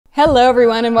Hello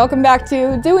everyone and welcome back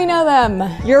to Do We Know Them?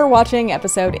 You're watching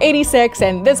episode 86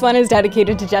 and this one is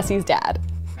dedicated to Jesse's dad.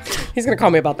 He's gonna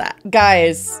call me about that.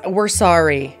 Guys, we're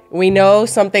sorry. We know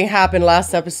something happened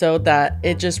last episode that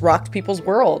it just rocked people's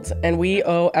worlds, and we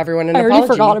owe everyone an apology. I already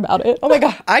forgot about it. Oh my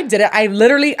God, I did it.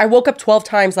 I woke up 12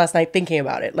 times last night thinking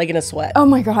about it, like in a sweat. Oh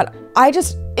my God,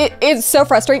 it's so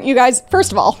frustrating. You guys,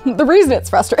 first of all, the reason it's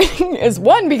frustrating is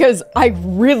one, because I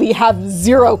really have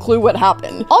zero clue what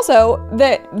happened. Also,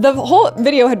 that the whole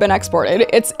video had been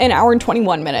exported. It's an hour and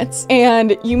 21 minutes.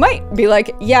 And you might be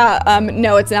like, yeah,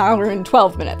 no, it's an hour and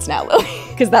 12 minutes now, Lily,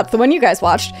 because that's the one you guys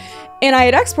watched. And I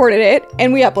had exported it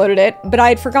and we uploaded it, but I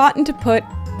had forgotten to put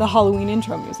the Halloween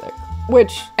intro music.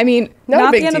 Which, I mean,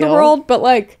 not the end of the world, but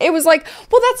like, it was like,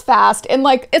 well, that's fast and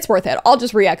like, it's worth it. I'll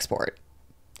just re-export.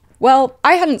 Well,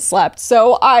 I hadn't slept,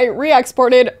 so I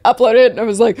re-exported, uploaded, and I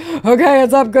was like, okay,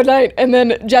 it's up, good night. And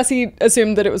then Jesse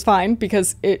assumed that it was fine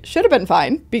because it should have been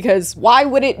fine, because why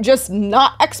would it just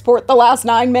not export the last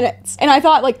 9 minutes? And I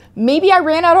thought, like, maybe I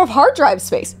ran out of hard drive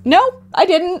space. No, I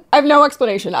didn't. I have no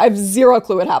explanation. I have zero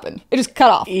clue what happened. It just cut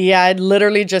off. Yeah, it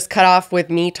literally just cut off with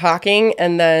me talking,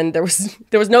 and then there was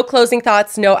no closing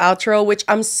thoughts, no outro, which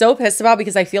I'm so pissed about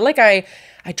because I feel like I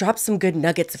dropped some good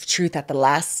nuggets of truth at the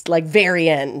last, like, very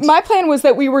end. My plan was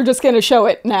that we were just going to show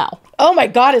it now. Oh my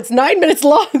God, it's 9 minutes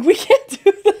long. We can't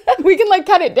do that. We can, like,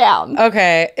 cut it down.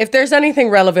 Okay, if there's anything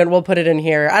relevant, we'll put it in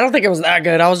here. I don't think it was that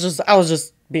good. I was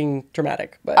just being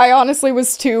dramatic. But I honestly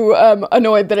was too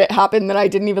annoyed that it happened that I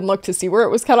didn't even look to see where it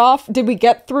was cut off. Did we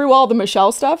get through all the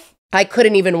Michelle stuff? I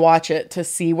couldn't even watch it to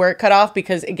see where it cut off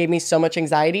because it gave me so much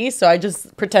anxiety. So I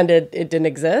just pretended it didn't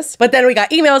exist. But then we got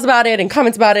emails about it and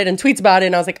comments about it and tweets about it.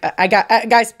 And I was like,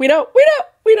 guys, we know.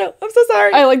 I'm so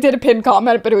sorry. I like did a pinned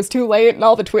comment, but it was too late and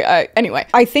all the anyway,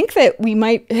 I think that we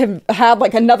might have had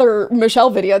like another Michelle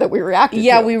video that we reacted to.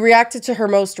 Yeah, we reacted to her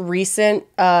most recent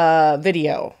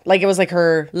video. Like it was like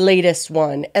her latest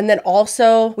one. And then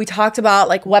also we talked about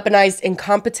like weaponized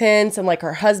incompetence and like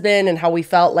her husband and how we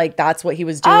felt like that's what he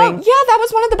was doing. Yeah, that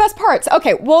was one of the best parts.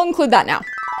 Okay, we'll include that now.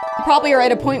 Probably are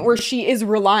at a point where she is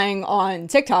relying on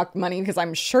TikTok money because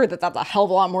I'm sure that that's a hell of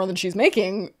a lot more than she's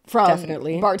making from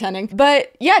bartending.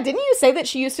 But yeah, didn't you say that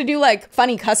she used to do like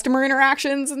funny customer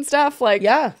interactions and stuff? Like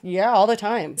yeah, all the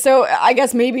time. So I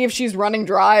guess maybe if she's running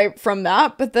dry from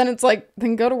that, but then it's like,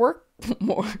 then go to work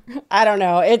more. I don't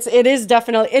know. It is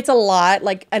definitely, it's a lot.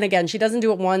 Like, and again, she doesn't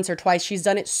do it once or twice. She's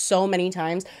done it so many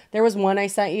times. There was one I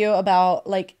sent you about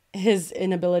like his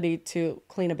inability to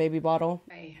clean a baby bottle.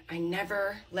 I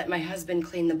never let my husband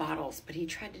clean the bottles, but he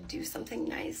tried to do something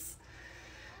nice.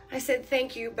 I said,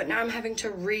 thank you, but now I'm having to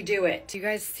redo it. Do you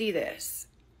guys see this?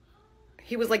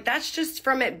 He was like, that's just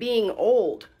from it being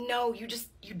old. No, you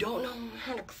don't know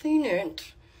how to clean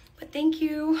it, but thank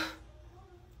you.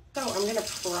 So I'm gonna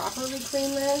properly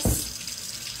clean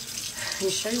this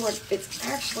and show you what it's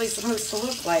actually supposed to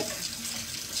look like.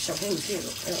 Show him too,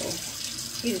 really.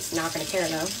 He's not gonna care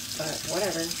though, but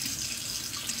whatever.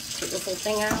 Take this whole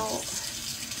thing out.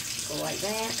 Go like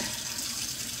that.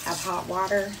 Have hot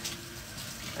water.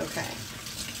 Okay.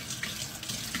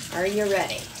 Are you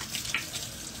ready?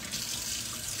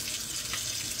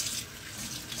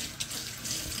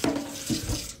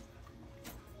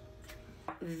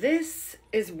 This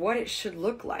is what it should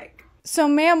look like. So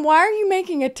ma'am, why are you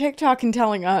making a TikTok and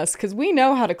telling us? Because we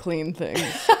know how to clean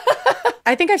things.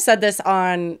 I think I've said this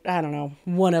on, I don't know,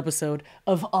 one episode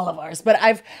of all of ours, but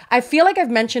I feel like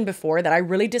I've mentioned before that I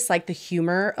really dislike the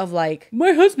humor of like,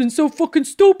 my husband's so fucking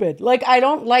stupid. Like, I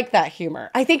don't like that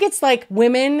humor. I think it's like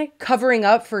women covering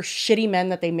up for shitty men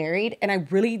that they married, and I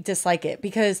really dislike it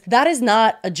because that is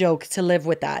not a joke to live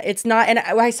with that. It's not, and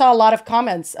I saw a lot of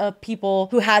comments of people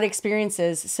who had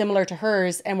experiences similar to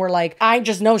hers and were like, I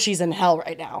just know she's in hell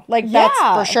right now. Like, that's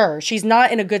for sure. She's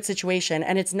not in a good situation,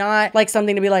 and it's not like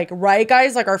something to be like, right,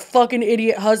 guys, like our fucking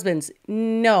idiot husbands.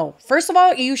 No. First of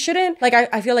all, you shouldn't, like,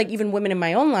 I feel like even women in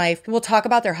my own life will talk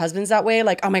about their husbands that way.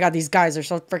 Like, oh my God, these guys are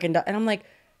so freaking dumb. And I'm like,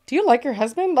 do you like your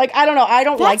husband? Like, I don't know. I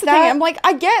don't like that. That's the thing. I'm like,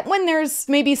 I get when there's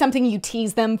maybe something you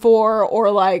tease them for, or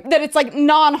like that it's like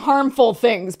non-harmful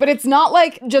things, but it's not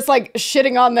like just like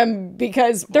shitting on them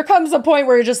because there comes a point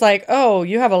where you're just like, oh,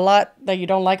 you have a lot that you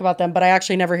don't like about them, but I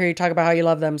actually never hear you talk about how you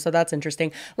love them. So that's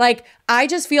interesting. Like, I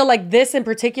just feel like this in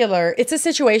particular, it's a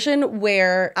situation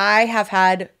where I have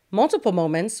had multiple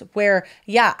moments where,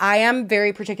 yeah, I am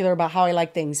very particular about how I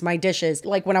like things, my dishes.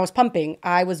 Like when I was pumping,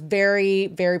 I was very,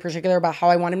 very particular about how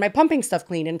I wanted my pumping stuff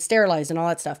cleaned and sterilized and all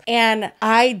that stuff. And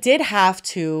I did have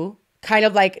to kind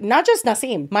of like, not just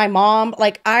Nasim, my mom,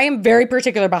 like I am very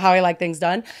particular about how I like things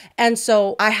done. And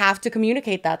so I have to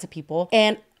communicate that to people.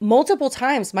 And multiple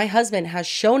times my husband has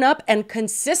shown up and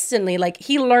consistently, like,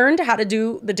 he learned how to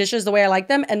do the dishes the way I like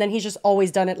them, and then he's just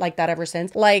always done it like that ever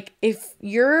since. Like, if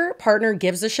your partner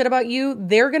gives a shit about you,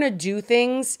 they're gonna do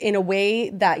things in a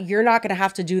way that you're not gonna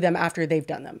have to do them after they've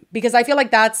done them, because I feel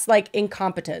like that's like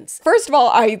incompetence. First of all,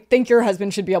 I think your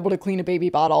husband should be able to clean a baby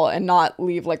bottle and not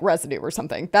leave like residue or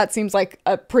something. That seems like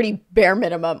a pretty bare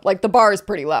minimum. Like, the bar is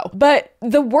pretty low. But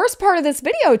the worst part of this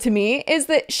video to me is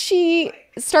that she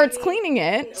starts cleaning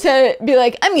it to be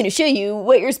like, I'm going to show you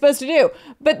what you're supposed to do.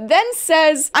 But then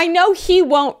says, I know he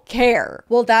won't care.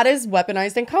 Well, that is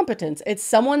weaponized incompetence. It's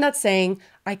someone that's saying,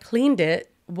 I cleaned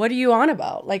it. What are you on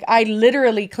about? Like, I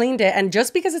literally cleaned it. And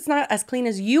just because it's not as clean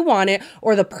as you want it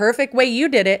or the perfect way you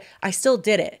did it, I still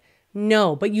did it.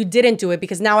 No, but you didn't do it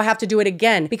because now I have to do it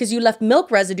again because you left milk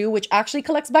residue, which actually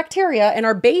collects bacteria, and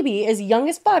our baby is young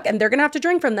as fuck and they're gonna have to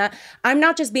drink from that. I'm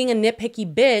not just being a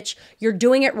nitpicky bitch. You're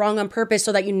doing it wrong on purpose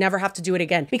so that you never have to do it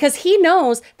again, because he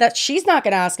knows that she's not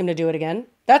gonna ask him to do it again.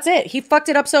 That's it. He fucked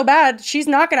it up so bad. She's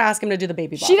not going to ask him to do the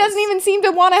baby bottles. She doesn't even seem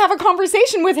to want to have a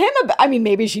conversation with him about, I mean,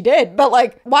 maybe she did, but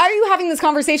like, why are you having this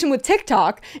conversation with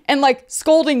TikTok and like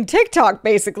scolding TikTok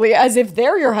basically as if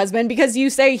they're your husband because you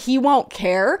say he won't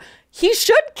care? He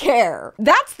should care.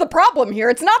 That's the problem here.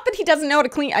 It's not that he doesn't know how to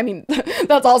clean. I mean,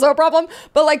 that's also a problem.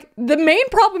 But like, the main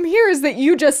problem here is that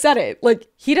you just said it. Like,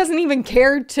 he doesn't even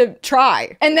care to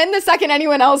try. And then the second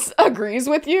anyone else agrees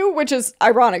with you, which is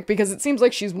ironic because it seems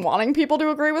like she's wanting people to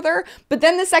agree with her. But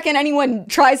then the second anyone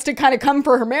tries to kind of come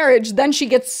for her marriage, then she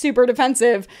gets super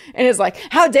defensive and is like,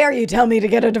 how dare you tell me to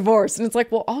get a divorce? And it's like,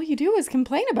 well, all you do is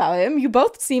complain about him. You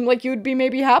both seem like you would be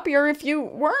maybe happier if you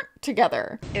weren't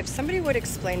together. If somebody would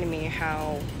explain to me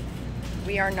how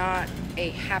we are not a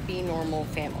happy, normal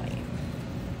family.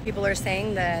 People are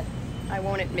saying that I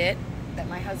won't admit that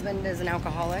my husband is an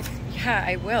alcoholic. Yeah,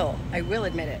 I will. I will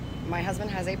admit it. My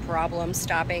husband has a problem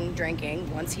stopping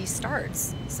drinking once he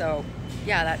starts. So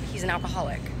yeah, that he's an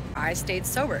alcoholic. I stayed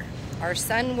sober. Our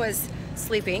son was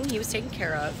sleeping. He was taken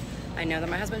care of. I know that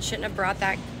my husband shouldn't have brought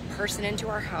that person into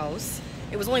our house.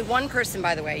 It was only one person,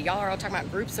 by the way. Y'all are all talking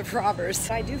about groups of robbers.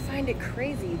 I do find it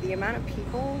crazy, the amount of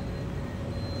people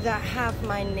that have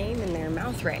my name in their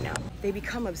mouth right now. They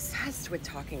become obsessed with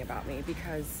talking about me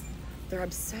because they're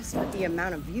obsessed with the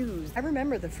amount of views. I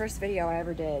remember the first video I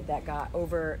ever did that got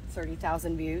over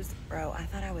 30,000 views. Bro, I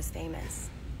thought I was famous,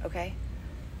 okay?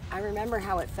 I remember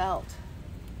how it felt.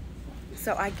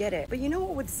 So I get it. But you know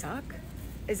what would suck?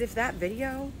 Is if that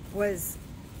video was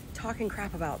talking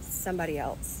crap about somebody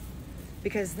else.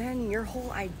 Because then your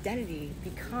whole identity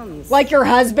becomes like your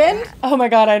husband? that. Oh my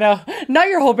God, I know. Not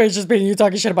your whole page just being you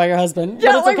talking shit about your husband.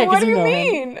 Yeah, But it's like, okay, what 'cause do you know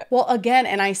mean? him. Well, again,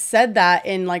 and I said that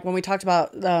in like when we talked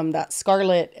about that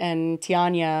Scarlett and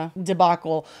Tiana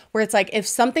debacle, where it's like, if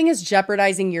something is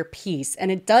jeopardizing your peace,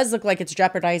 and it does look like it's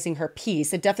jeopardizing her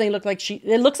peace, it definitely looks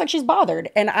like she's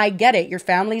bothered. And I get it. Your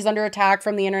family's under attack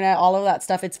from the internet, all of that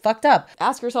stuff. It's fucked up.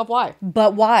 Ask yourself why.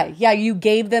 But why? Yeah, you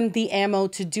gave them the ammo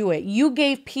to do it. You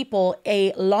gave people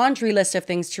a laundry list of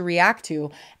things to react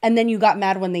to, and then you got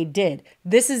mad when they did.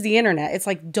 This is the internet. It's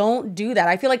like, don't do that.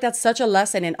 I feel like that's such a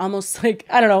lesson in almost like,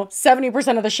 I don't know,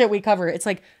 70% of the shit we cover. It's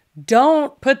like,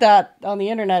 don't put that on the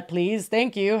internet, please.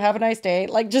 Thank you. Have a nice day.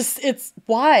 Like, just, it's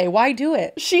why do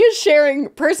it? She is sharing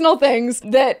personal things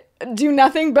that do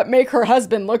nothing but make her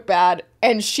husband look bad,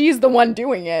 and she's the one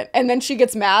doing it. And then she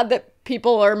gets mad that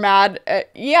people are mad.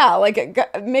 Yeah, like,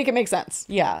 make it make sense.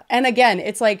 Yeah. And again,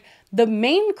 it's like, the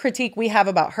main critique we have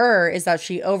about her is that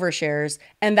she overshares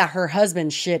and that her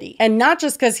husband's shitty. And not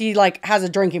just because he like has a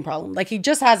drinking problem. Like, he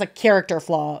just has a character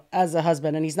flaw as a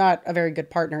husband, and he's not a very good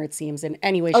partner, it seems, in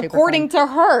any way, shape, According to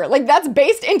her. Like, that's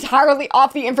based entirely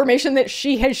off the information that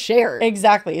she has shared.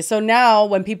 Exactly. So now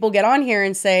when people get on here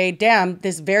and say, damn,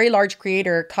 this very large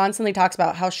creator constantly talks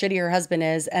about how shitty her husband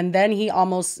is, and then he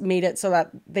almost made it so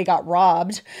that they got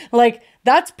robbed. Like,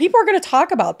 that's, people are going to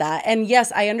talk about that. And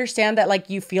yes, I understand that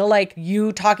like you feel like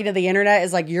you talking to the internet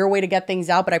is like your way to get things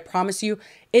out, but I promise you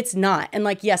it's not. And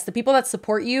like, yes, the people that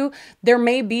support you, there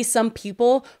may be some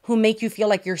people who make you feel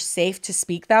like you're safe to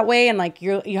speak that way and like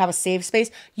you have a safe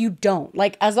space. You don't.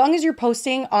 Like, as long as you're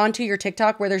posting onto your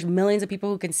TikTok where there's millions of people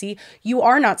who can see, you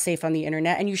are not safe on the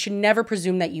internet, and you should never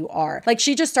presume that you are. Like,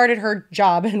 she just started her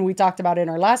job, and we talked about it in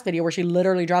our last video where she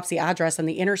literally drops the address and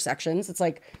the intersections. It's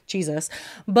like, Jesus.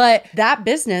 But that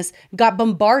business got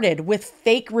bombarded with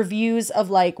fake reviews of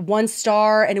like 1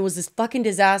 star, and it was this fucking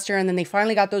disaster. And then they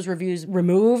finally got those reviews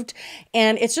removed removed.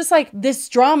 And it's just like, this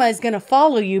drama is going to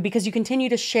follow you because you continue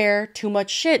to share too much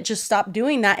shit. Just stop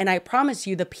doing that. And I promise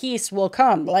you the peace will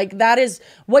come. Like, that is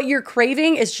what you're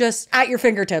craving, is just at your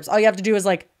fingertips. All you have to do is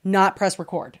like not press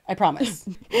record. I promise.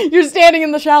 You're standing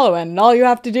in the shallow end and all you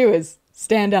have to do is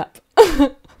stand up.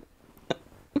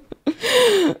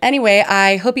 Anyway,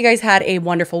 I hope you guys had a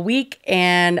wonderful week,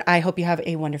 and I hope you have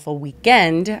a wonderful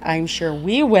weekend. I'm sure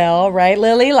we will, right,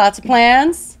 Lily? Lots of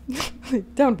plans?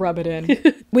 Don't rub it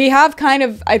in. We have kind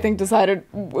of, I think, decided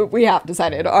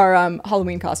our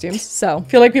Halloween costumes, so. I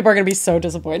feel like people are going to be so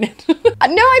disappointed. No,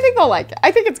 I think they'll like it.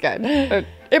 I think it's good.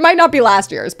 It might not be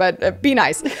last year's, but be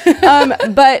nice.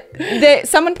 But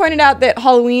someone pointed out that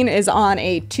Halloween is on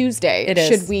a Tuesday. It is.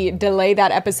 Should we delay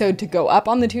that episode to go up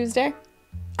on the Tuesday?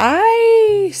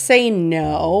 I say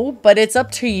no, but it's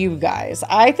up to you guys.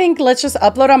 I think let's just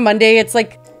upload on Monday. It's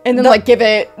like, and then like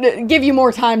give you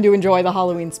more time to enjoy the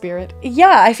Halloween spirit.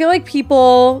 Yeah, I feel like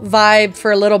people vibe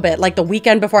for a little bit. Like the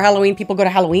weekend before Halloween, people go to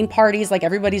Halloween parties. Like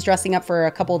everybody's dressing up for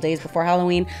a couple of days before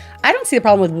Halloween. I don't see the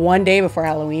problem with one day before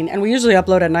Halloween. And we usually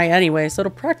upload at night anyway, so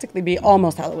it'll practically be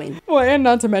almost Halloween. Well, and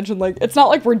not to mention, like, it's not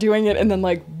like we're doing it and then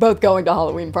like both going to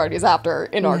Halloween parties after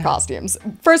in our costumes.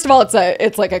 First of all,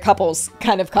 it's like a couple's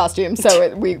kind of costume, so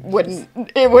it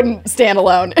wouldn't stand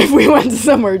alone if we went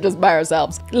somewhere just by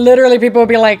ourselves. Literally, people would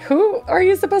be like, who are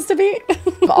you supposed to be?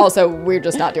 But also, we're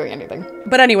just not doing anything.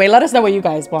 But anyway, let us know what you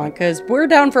guys want, because we're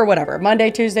down for whatever.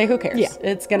 Monday, Tuesday, who cares? Yeah.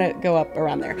 It's gonna go up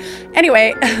around there.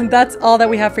 Anyway, that's all that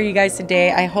we have for you guys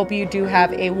today. I hope you do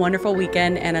have a wonderful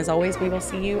weekend, and as always, we will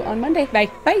see you on Monday. Bye.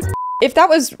 Bye. If that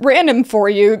was random for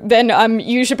you, then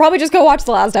you should probably just go watch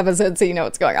the last episode so you know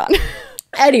what's going on.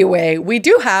 Anyway, we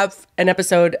do have an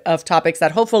episode of topics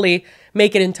that hopefully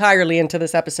make it entirely into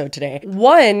this episode today.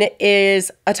 One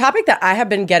is a topic that I have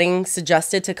been getting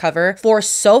suggested to cover for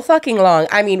so fucking long.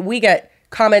 I mean, we get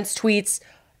comments, tweets,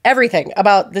 everything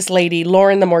about this lady,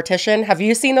 Lauren the Mortician. Have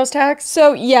you seen those tags?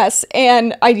 So yes,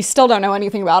 and I still don't know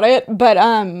anything about it, but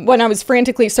when I was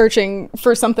frantically searching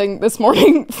for something this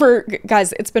morning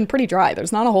guys, it's been pretty dry.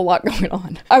 There's not a whole lot going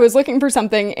on. I was looking for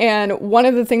something, and one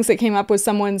of the things that came up was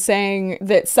someone saying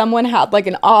that someone had like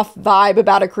an off vibe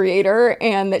about a creator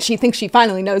and that she thinks she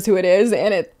finally knows who it is,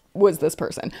 and it was this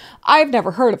person. I've never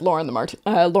heard of Lauren the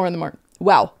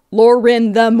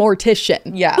Mortician.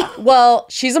 Yeah. Well,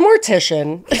 she's a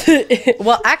mortician.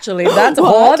 Well, actually, that's a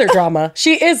whole other drama.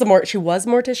 She was a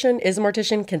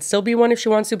mortician, can still be one if she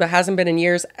wants to, but hasn't been in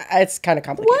years. It's kind of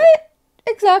complicated. What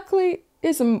exactly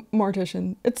is a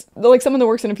mortician? It's like someone that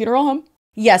works in a funeral home?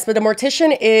 Yes, but the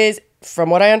mortician is, from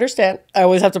what I understand, I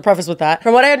always have to preface with that.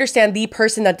 From what I understand, the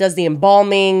person that does the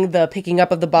embalming, the picking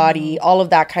up of the body, all of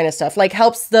that kind of stuff, like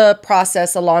helps the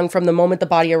process along from the moment the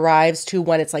body arrives to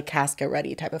when it's like casket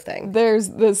ready type of thing. There's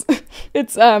this,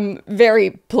 it's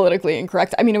very politically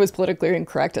incorrect. I mean, it was politically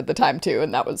incorrect at the time too,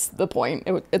 and that was the point.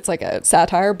 It's like a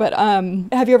satire, but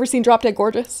have you ever seen Drop Dead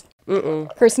Gorgeous?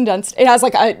 Mm-mm. Kirsten Dunst. It has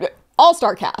like a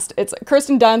all-star cast. It's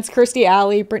Kirsten Dunst, Kirstie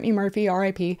Alley, Brittany Murphy,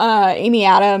 R.I.P., Amy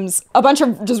Adams, a bunch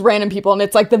of just random people, and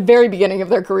it's like the very beginning of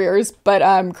their careers. But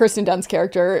Kirsten Dunst's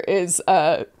character is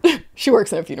she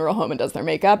works in a funeral home and does their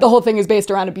makeup. The whole thing is based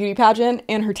around a beauty pageant,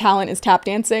 and her talent is tap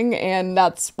dancing, and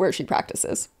that's where she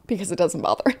practices because it doesn't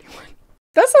bother anyone.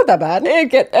 That's not that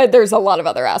bad. There's a lot of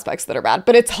other aspects that are bad,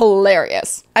 but it's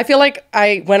hilarious. I feel like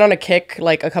I went on a kick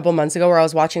like a couple months ago where I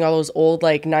was watching all those old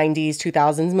like 90s,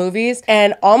 2000s movies,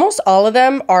 and almost all of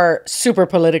them are super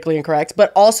politically incorrect,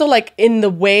 but also like in the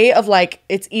way of like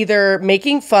it's either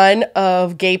making fun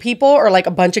of gay people or like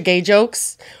a bunch of gay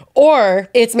jokes, or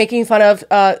it's making fun of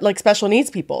like special needs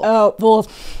people. Oh, well,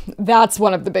 that's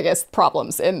one of the biggest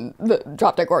problems in the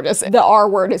Drop Dead Gorgeous. The R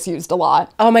word is used a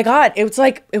lot. Oh my God. It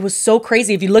was so crazy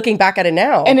if you're looking back at it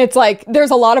now. And it's like, there's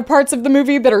a lot of parts of the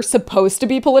movie that are supposed to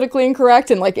be politically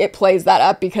incorrect, and like it plays that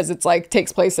up because it's like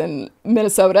takes place in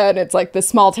Minnesota and it's like this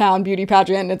small town beauty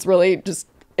pageant. It's really just,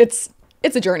 it's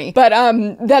a journey. But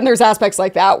then there's aspects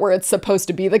like that where it's supposed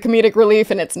to be the comedic relief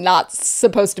and it's not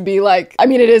supposed to be like, I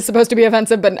mean, it is supposed to be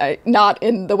offensive, but not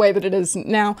in the way that it is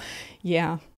now.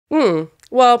 Yeah.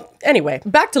 Well, anyway,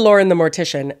 back to Lauren the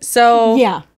Mortician. So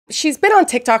yeah, she's been on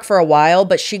TikTok for a while,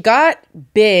 but she got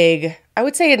big, I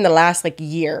would say in the last like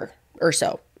year or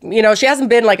so. You know, she hasn't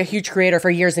been like a huge creator for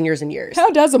years and years and years.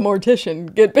 How does a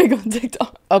mortician get big on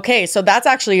TikTok? Okay, so that's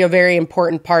actually a very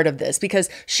important part of this because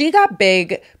she got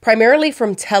big primarily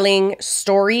from telling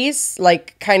stories,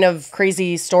 like kind of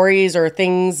crazy stories or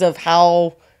things of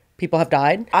how people have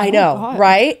died. I know, God.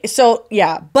 Right? So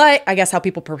yeah, but I guess how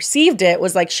people perceived it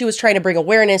was like she was trying to bring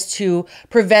awareness to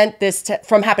prevent this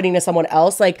from happening to someone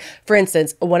else. Like, for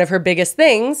instance, one of her biggest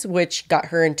things, which got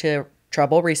her into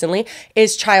trouble recently,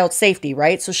 is child safety,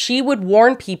 right? So she would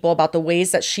warn people about the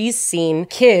ways that she's seen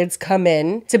kids come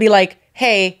in to be like,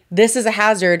 hey, this is a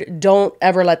hazard. Don't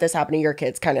ever let this happen to your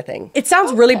kids, kind of thing. It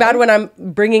sounds really bad when I'm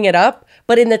bringing it up,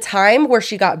 but in the time where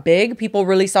she got big, people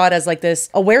really saw it as like this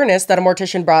awareness that a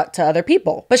mortician brought to other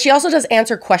people. But she also does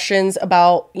answer questions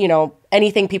about, you know,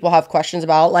 anything people have questions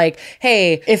about, like,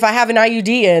 hey, if I have an IUD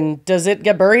in, does it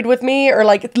get buried with me? Or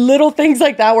like little things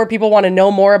like that where people want to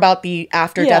know more about the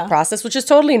after death process, which is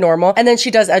totally normal. And then she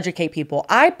does educate people.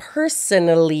 I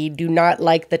personally do not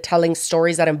like the telling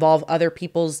stories that involve other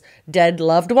people's dead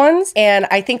loved ones. And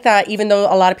I think that even though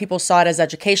a lot of people saw it as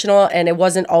educational and it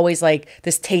wasn't always like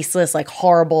this tasteless, like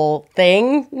horrible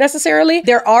thing necessarily,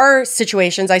 there are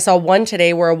situations. I saw one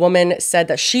today where a woman said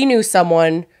that she knew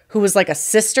someone who was like a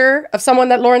sister of someone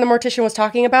that Lauren the Mortician was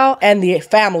talking about. And the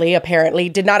family apparently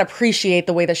did not appreciate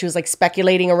the way that she was like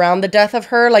speculating around the death of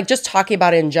her, like just talking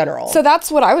about it in general. So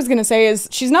that's what I was gonna say is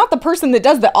she's not the person that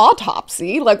does the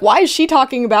autopsy. Like, why is she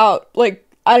talking about, like,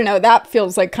 I don't know, that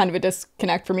feels like kind of a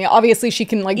disconnect for me. Obviously she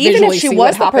can like even visually if she see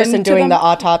was what the person doing the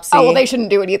autopsy. Oh, well, they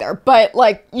shouldn't do it either. But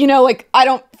like, you know, like, I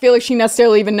don't feel like she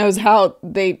necessarily even knows how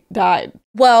they died.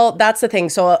 Well, that's the thing.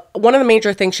 So one of the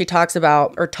major things she talked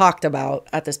about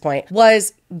at this point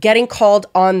was getting called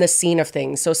on the scene of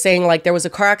things. So saying like there was a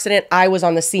car accident, I was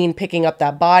on the scene picking up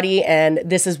that body and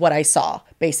this is what I saw,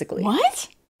 basically. What?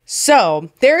 So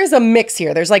there is a mix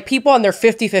here. There's like people on their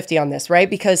 50-50 on this, right?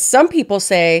 Because some people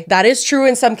say that is true.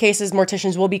 In some cases,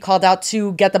 morticians will be called out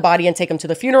to get the body and take them to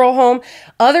the funeral home.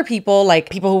 Other people, like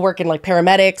people who work in like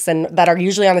paramedics and that are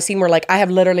usually on the scene, were like, I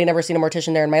have literally never seen a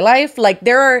mortician there in my life. Like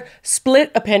there are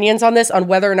split opinions on this, on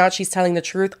whether or not she's telling the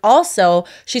truth. Also,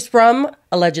 she's from,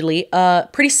 allegedly, a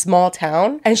pretty small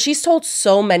town. And she's told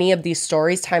so many of these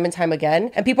stories time and time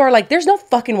again. And people are like, there's no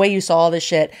fucking way you saw all this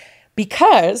shit.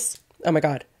 Because, oh my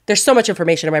God, there's so much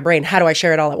information in my brain. How do I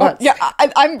share it all at once? Yeah,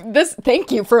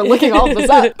 thank you for looking all of this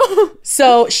up.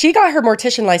 So she got her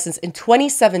mortician license in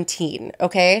 2017,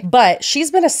 okay? But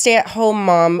she's been a stay-at-home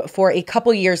mom for a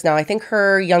couple years now. I think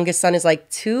her youngest son is like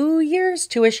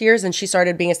 2-ish years, and she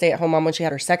started being a stay-at-home mom when she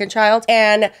had her second child.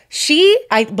 And she,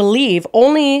 I believe,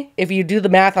 only, if you do the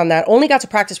math on that, only got to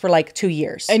practice for like 2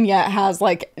 years. And yet has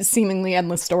like seemingly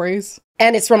endless stories.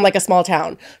 And it's from like a small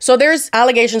town. So there's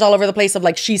allegations all over the place of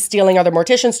like she's stealing other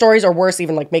mortician stories, or worse,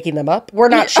 even like making them up. We're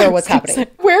not sure what's happening.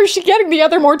 Where is she getting the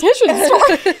other mortician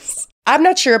stories? I'm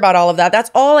not sure about all of that.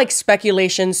 That's all like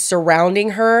speculation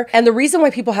surrounding her. And the reason why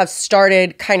people have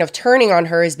started kind of turning on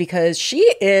her is because she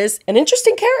is an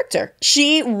interesting character.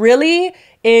 She really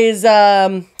is,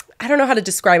 I don't know how to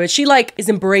describe it. She like is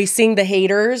embracing the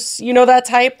haters, you know, that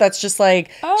type that's just like,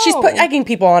 she's egging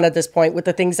people on at this point with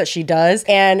the things that she does,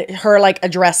 and her like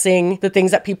addressing the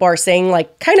things that people are saying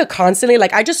like kind of constantly.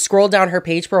 Like I just scrolled down her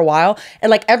page for a while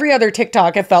and like every other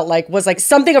TikTok I felt like was like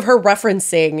something of her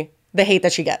referencing the hate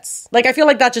that she gets. Like, I feel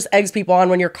like that just eggs people on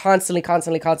when you're constantly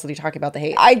talking about the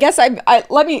hate. I guess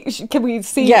can we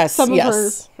see some of her?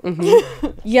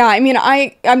 Mm-hmm. Yeah, I mean,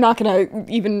 I'm not gonna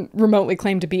even remotely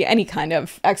claim to be any kind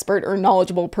of expert or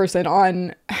knowledgeable person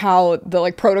on how the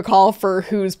like protocol for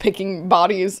who's picking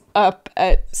bodies up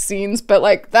at scenes, but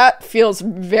like that feels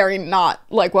very not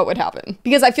like what would happen.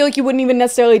 Because I feel like you wouldn't even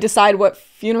necessarily decide what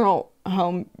funeral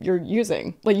home you're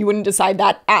using. Like you wouldn't decide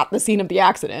that at the scene of the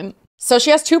accident. So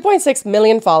she has 2.6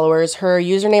 million followers. Her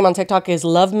username on TikTok is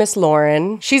Love Miss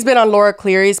Lauren. She's been on Laura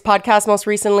Cleary's podcast most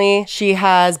recently. She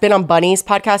has been on Bunny's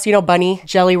podcast. You know Bunny,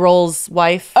 Jelly Roll's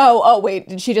wife. Oh, wait.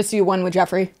 Did she just do one with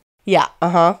Jeffrey? Yeah,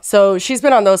 So she's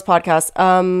been on those podcasts.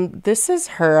 This is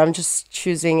her. I'm just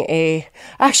choosing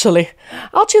actually,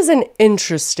 I'll choose an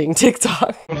interesting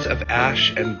TikTok. Of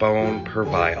ash and bone per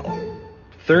vial.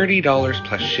 $30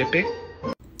 plus shipping.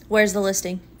 Where's the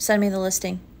listing? Send me the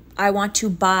listing. I want to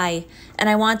buy, and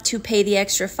I want to pay the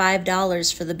extra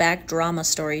 $5 for the back drama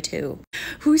story too.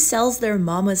 Who sells their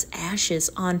mama's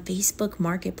ashes on Facebook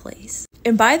Marketplace?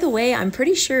 And by the way, I'm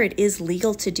pretty sure it is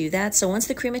legal to do that, so once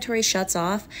the crematory shuts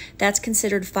off, that's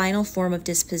considered final form of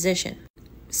disposition.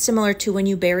 Similar to when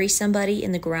you bury somebody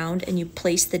in the ground and you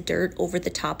place the dirt over the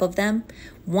top of them,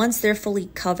 once they're fully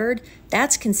covered,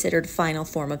 that's considered final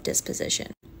form of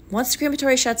disposition. Once the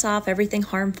crematory shuts off, everything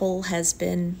harmful has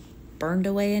been burned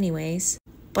away anyways.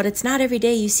 But it's not every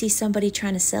day you see somebody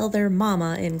trying to sell their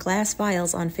mama in glass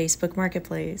vials on Facebook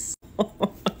Marketplace.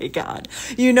 Oh my God.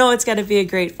 You know it's got to be a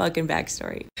great fucking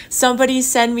backstory. Somebody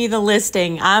send me the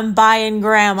listing. I'm buying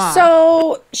grandma.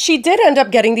 So she did end up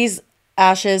getting these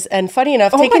ashes and funny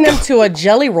enough, taking them to a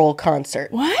Jelly Roll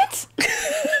concert. What?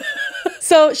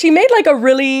 So she made like a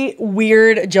really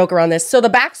weird joke around this. So the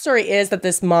backstory is that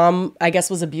this mom, I guess,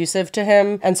 was abusive to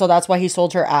him. And so that's why he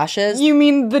sold her ashes. You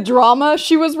mean the drama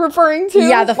she was referring to?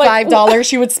 Yeah, the $5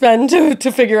 she would spend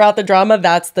to figure out the drama.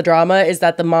 That's the drama, is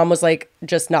that the mom was like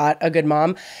just not a good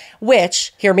mom.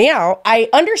 Which, hear me out, I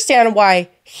understand why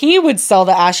he would sell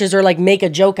the ashes or like make a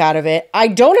joke out of it. I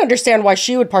don't understand why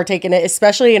she would partake in it,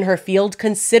 especially in her field,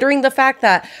 considering the fact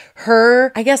that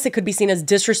her, I guess it could be seen as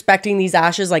disrespecting these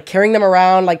ashes, like carrying them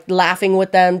around, like laughing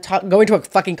with them, going to a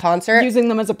fucking concert. Using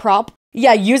them as a prop.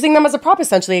 Yeah, using them as a prop,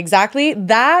 essentially. Exactly.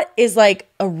 That is like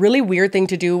a really weird thing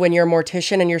to do when you're a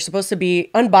mortician and you're supposed to be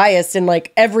unbiased in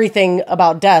like everything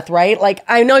about death, right? Like,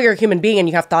 I know you're a human being and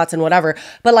you have thoughts and whatever,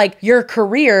 but like your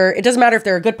career, it doesn't matter if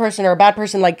they're a good person or a bad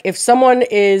person. Like, if someone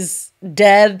is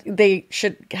dead, they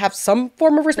should have some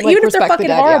form of respect, like, even if they're fucking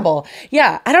dead, horrible.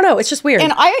 Yeah, I don't know. It's just weird.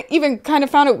 And I even kind of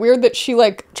found it weird that she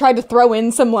like tried to throw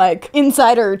in some like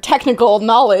insider technical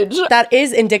knowledge. That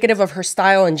is indicative of her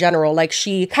style in general. Like,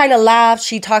 she kind of laughs.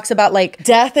 She talks about like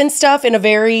death and stuff in a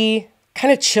very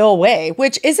kind of chill way,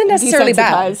 which isn't necessarily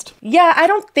bad. Yeah, I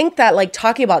don't think that like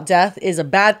talking about death is a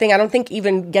bad thing. I don't think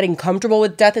even getting comfortable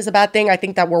with death is a bad thing. I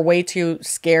think that we're way too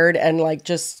scared and like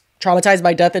just traumatized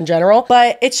by death in general.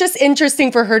 But it's just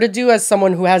interesting for her to do as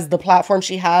someone who has the platform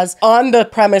she has on the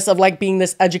premise of like being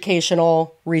this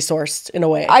educational resource in a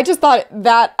way. I just thought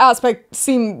that aspect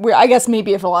seemed weird. I guess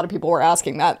maybe if a lot of people were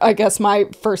asking that, I guess my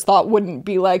first thought wouldn't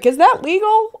be like, is that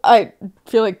legal? I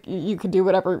feel like you could do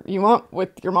whatever you want with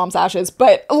your mom's ashes.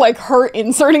 But like her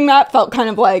inserting that felt kind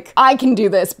of like, I can do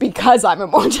this because I'm a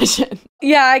mortician.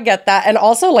 Yeah, I get that. And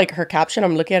also like her caption,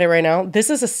 I'm looking at it right now.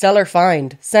 This is a stellar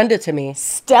find. Send it to me.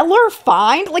 Stellar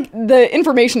find? Like, the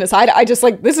information aside, I just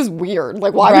like, this is weird.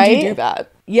 Like, why would you do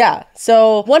that? Yeah.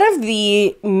 So one of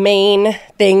the main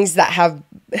things that have,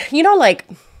 you know, like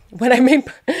when I made,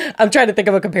 I'm trying to think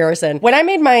of a comparison. When I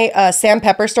made my Sam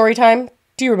Pepper story time,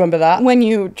 do you remember that? When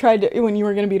you tried to, when you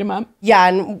were going to beat him up? Yeah,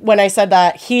 and when I said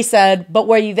that, he said, but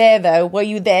were you there though? Were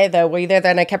you there though? Were you there though?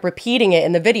 And I kept repeating it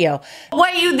in the video. Were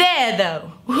you there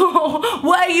though?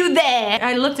 Were you there?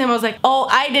 I looked at him, I was like, oh,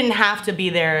 I didn't have to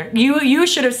be there. You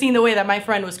should have seen the way that my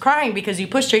friend was crying because you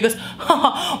pushed her. He goes,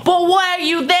 but were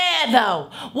you there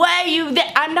though? Were you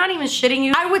there? I'm not even shitting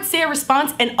you. I would say a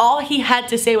response and all he had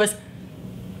to say was,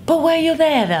 but were you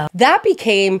there though? That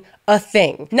became a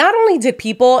thing. Not only did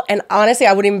people, and honestly,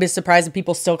 I wouldn't even be surprised if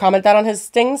people still comment that on his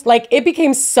things. Like, it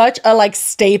became such a like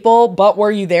staple, but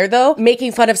were you there though?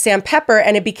 Making fun of Sam Pepper,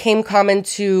 and it became common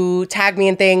to tag me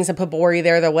in things and put, but were you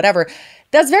there though, whatever.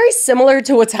 That's very similar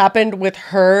to what's happened with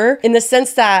her in the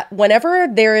sense that whenever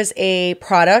there is a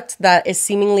product that is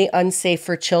seemingly unsafe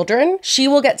for children, she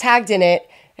will get tagged in it,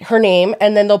 her name,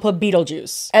 and then they'll put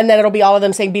Beetlejuice. And then it'll be all of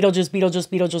them saying Beetlejuice, Beetlejuice,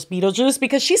 Beetlejuice, Beetlejuice,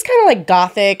 because she's kind of like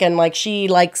gothic and like she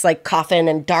likes like coffin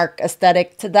and dark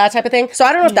aesthetic to that type of thing. So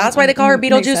I don't know if that's why they call her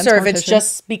Beetlejuice or if it's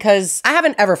just because I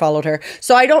haven't ever followed her.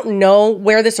 So I don't know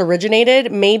where this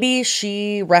originated. Maybe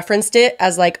she referenced it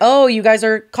as like, oh, you guys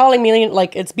are calling me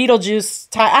like it's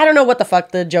Beetlejuice time. I don't know what the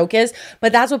fuck the joke is,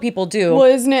 but that's what people do. Well,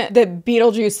 isn't it that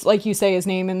Beetlejuice, like you say his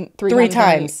name in three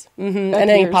times? And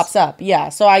then he pops up. Yeah.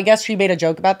 So I guess she made a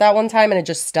joke about that one time and it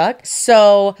just stuck.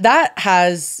 So that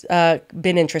has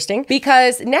been interesting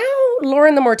because now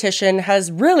Lauren the Mortician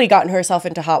has really gotten herself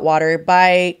into hot water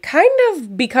by kind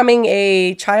of becoming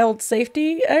a child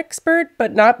safety expert,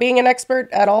 but not being an expert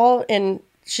at all. And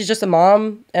she's just a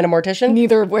mom and a mortician.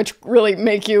 Neither of which really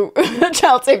make you a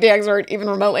child safety expert even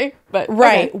remotely. But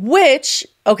right. Okay. Which,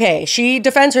 okay, she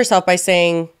defends herself by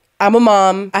saying, I'm a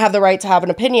mom. I have the right to have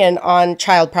an opinion on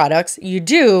child products. You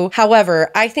do. However,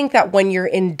 I think that when you're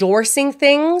endorsing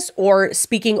things or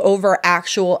speaking over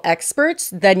actual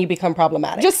experts, then you become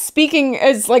problematic. Just speaking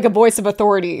as like a voice of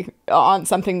authority on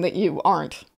something that you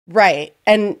aren't. Right.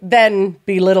 And then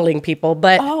belittling people.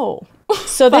 But oh.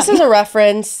 So this is a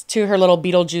reference to her little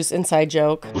Beetlejuice inside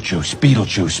joke.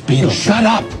 Beetlejuice. Shut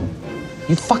up.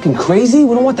 You fucking crazy?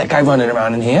 We don't want that guy running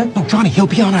around in here. No, Johnny, he'll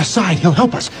be on our side. He'll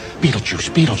help us.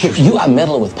 Beetlejuice. You are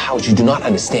meddling with powers you do not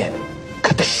understand.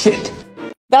 Cut the shit.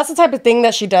 That's the type of thing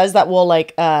that she does that will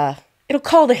like, it'll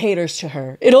call the haters to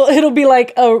her. It'll be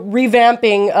like a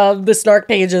revamping of the snark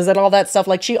pages and all that stuff.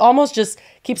 Like she almost just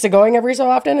keeps it going every so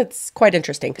often. It's quite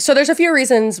interesting. So there's a few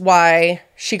reasons why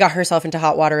she got herself into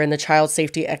hot water in the child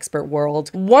safety expert world.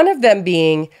 One of them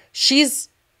being she's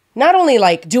not only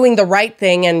like doing the right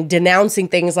thing and denouncing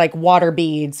things like water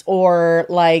beads or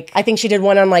like, I think she did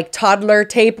one on like toddler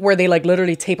tape where they like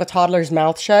literally tape a toddler's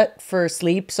mouth shut for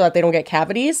sleep so that they don't get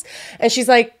cavities. And she's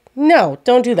like, no,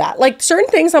 don't do that. Like certain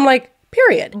things I'm like,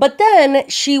 period. But then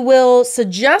she will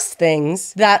suggest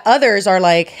things that others are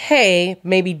like, hey,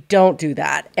 maybe don't do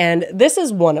that. And this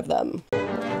is one of them.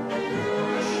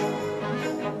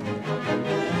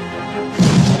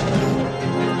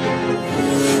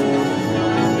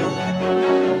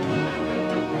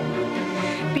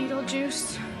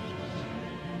 Beetlejuice.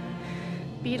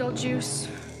 Beetlejuice.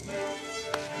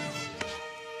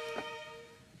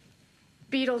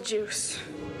 Beetlejuice.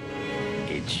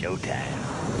 It's showtime.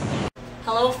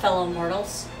 Hello, fellow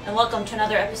mortals, and welcome to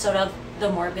another episode of The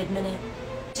Morbid Minute.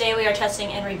 Today we are testing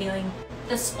and reviewing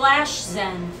the Splash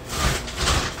Zen.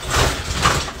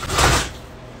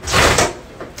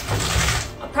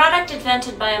 A product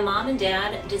invented by a mom and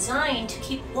dad designed to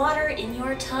keep water in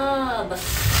your tub.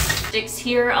 Sticks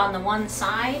here on the one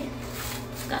side,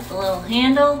 got the little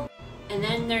handle, and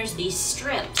then there's these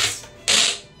strips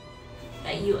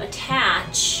that you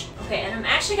attach. Okay, and I'm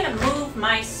actually gonna move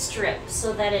my strip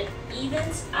so that it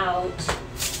evens out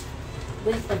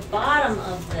with the bottom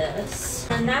of this.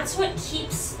 And that's what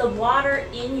keeps the water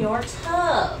in your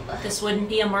tub. This wouldn't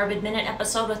be a Morbid Minute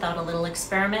episode without a little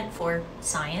experiment for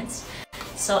science.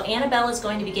 So Annabelle is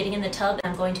going to be getting in the tub,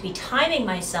 and I'm going to be timing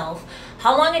myself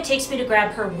how long it takes me to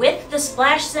grab her with the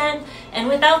Splash Zen and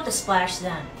without the Splash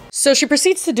Zen. So she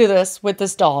proceeds to do this with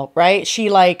this doll, right? She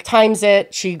like times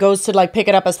it, she goes to like pick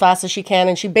it up as fast as she can,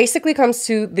 and she basically comes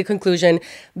to the conclusion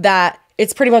that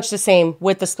it's pretty much the same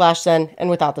with the Splash Zen and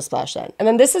without the Splash Zen. And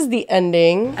then this is the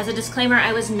ending. As a disclaimer,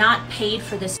 I was not paid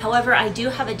for this. However, I do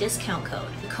have a discount code.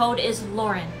 The code is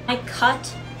Lauren. I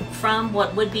cut from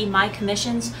what would be my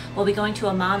commissions will be going to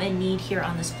a mom in need here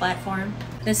on this platform.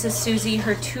 This is Susie,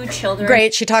 her 2 children.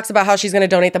 Great. She talks about how she's going to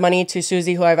donate the money to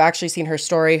Susie, who I've actually seen her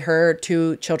story. Her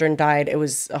 2 children died. It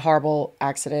was a horrible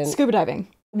accident. Scuba diving.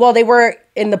 Well, they were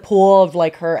in the pool of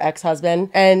like her ex-husband,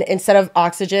 and instead of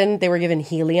oxygen, they were given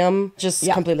helium. Just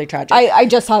completely tragic. I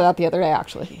just saw that the other day,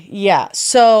 actually. Yeah.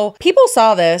 So people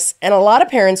saw this, and a lot of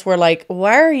parents were like,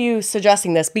 why are you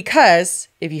suggesting this? Because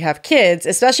if you have kids,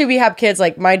 especially if you have kids,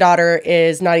 like my daughter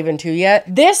is not even 2 yet,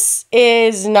 this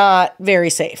is not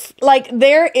very safe. Like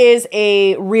there is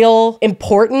a real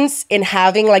importance in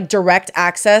having like direct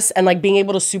access and like being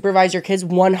able to supervise your kids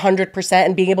 100%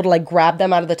 and being able to like grab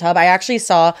them out of the tub. I actually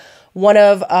saw one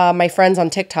of my friends on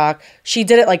TikTok, she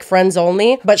did it like friends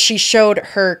only, but she showed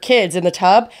her kids in the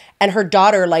tub and her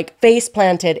daughter like face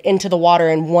planted into the water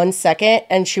in 1 second,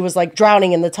 and she was like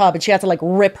drowning in the tub, and she had to like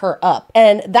rip her up.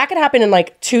 And that could happen in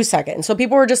like 2 seconds. So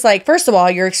people were just like, first of all,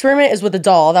 your experiment is with a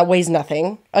doll that weighs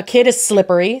nothing. A kid is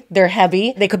slippery, they're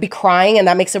heavy, they could be crying, and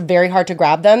that makes it very hard to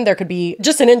grab them. There could be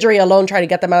just an injury alone trying to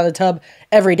get them out of the tub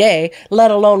every day,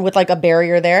 let alone with like a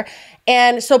barrier there.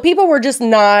 And so people were just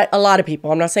not, a lot of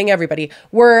people, I'm not saying everybody,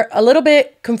 were a little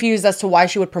bit confused as to why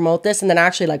she would promote this and then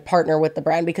actually like partner with the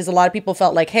brand, because a lot of people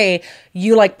felt like, hey,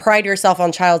 you like pride yourself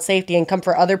on child safety and come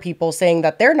for other people saying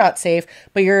that they're not safe,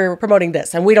 but you're promoting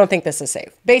this and we don't think this is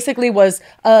safe. Basically was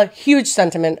a huge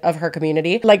sentiment of her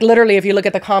community. Like literally, if you look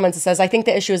at the comments, it says, I think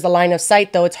the issue is the line of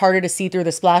sight, though. It's harder to see through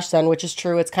the Splash Zen, which is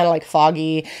true. It's kind of like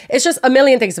foggy. It's just a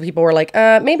million things that people were like,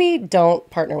 maybe don't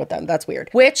partner with them. That's weird.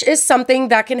 Which is something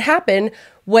that can happen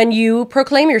when you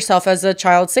proclaim yourself as a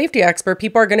child safety expert.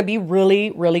 People are going to be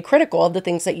really, really critical of the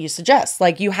things that you suggest.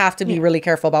 Like you have to be really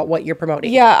careful about what you're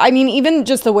promoting. Yeah, I mean, even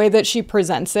just the way that she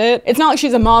presents it, it's not like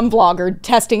she's a mom vlogger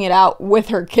testing it out with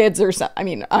her kids or something. I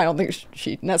mean, I don't think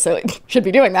she necessarily should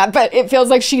be doing that, but it feels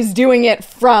like she's doing it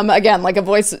from, again, like a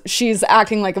voice, she's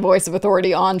acting like a voice of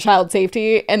authority on child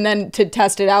safety. And then to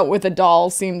test it out with a doll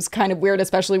seems kind of weird,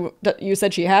 especially you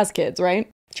said she has kids, right?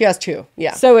 She has 2,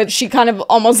 yeah. So she kind of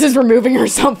almost is removing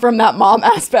herself from that mom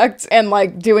aspect and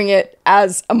like doing it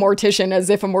as a mortician, as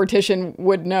if a mortician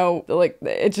would know. Like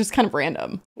it's just kind of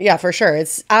random. Yeah, for sure.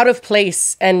 It's out of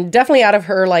place and definitely out of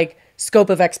her like scope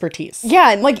of expertise.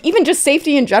 Yeah, and like even just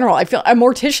safety in general. I feel a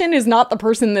mortician is not the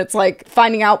person that's like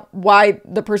finding out why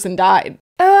the person died.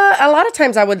 A lot of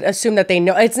times I would assume that they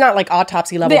know. It's not like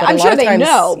autopsy level. I'm sure they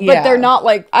know, but they're not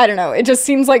like, I don't know. It just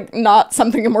seems like not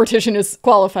something a mortician is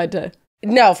qualified to.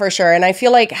 No, for sure. And I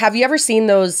feel like, have you ever seen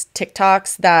those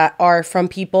TikToks that are from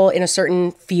people in a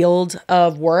certain field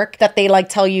of work that they like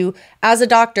tell you, as a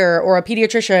doctor or a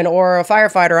pediatrician or a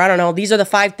firefighter, I don't know, these are the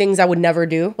 5 things I would never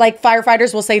do. Like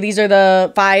firefighters will say these are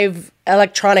the 5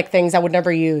 electronic things I would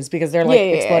never use because they're like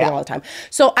exploding all the time.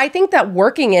 So I think that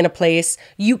working in a place,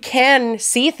 you can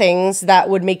see things that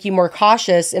would make you more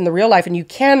cautious in the real life, and you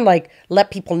can like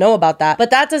let people know about that. But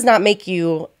that does not make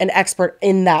you an expert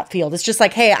in that field. It's just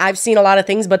like, hey, I've seen a lot of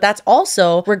things, but that's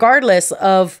also regardless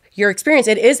of your experience.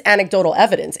 It is anecdotal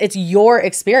evidence. It's your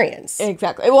experience.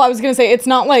 Exactly. Well, I was going to say, it's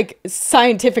not like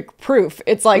scientific proof.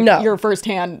 It's like your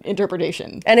firsthand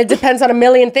interpretation. And it depends on a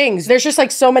million things. There's just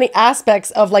like so many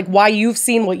aspects of like why you've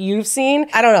seen what you've seen.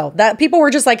 I don't know. That people were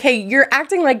just like, hey, you're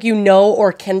acting like you know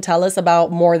or can tell us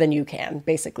about more than you can,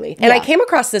 basically. And I came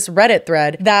across this Reddit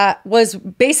thread that was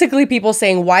basically people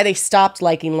saying why they stopped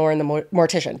liking Lauren the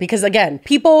Mortician. Because again,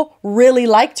 people really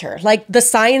liked her. Like the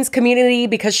science community,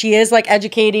 because she is like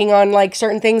educating on like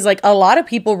certain things, like a lot of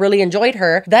people really enjoyed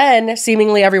her. Then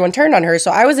seemingly everyone turned on her.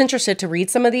 So I was interested to read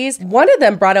some of these. One of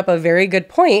them brought up a very good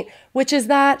point, which is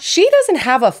that she doesn't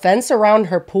have a fence around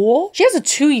her pool. She has a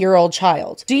 2-year-old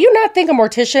child. Do you not think a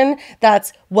mortician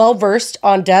that's well-versed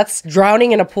on deaths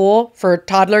drowning in a pool for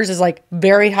toddlers is like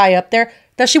very high up there?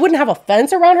 That she wouldn't have a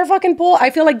fence around her fucking pool?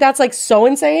 I feel like that's like so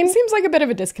insane. Seems like a bit of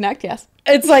a disconnect, yes.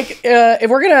 It's like,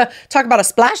 if we're gonna talk about a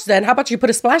splash zen, how about you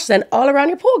put a splash zen all around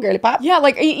your pool, girly pop? Yeah,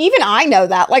 like even I know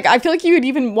that. Like I feel like you would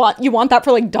even want that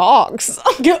for like dogs.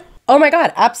 Oh my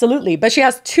God, absolutely. But she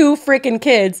has 2 freaking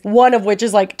kids, one of which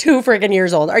is like 2 freaking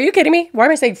years old. Are you kidding me? Why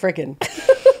am I saying freaking?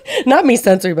 Not me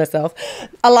censoring myself.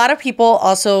 A lot of people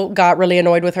also got really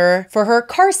annoyed with her for her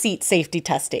car seat safety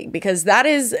testing, because that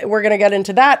is, we're going to get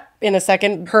into that in a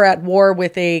second, her at war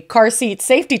with a car seat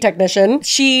safety technician.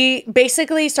 She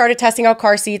basically started testing out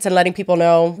car seats and letting people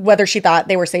know whether she thought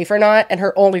they were safe or not. And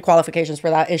her only qualifications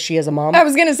for that is she is a mom. I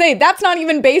was going to say, that's not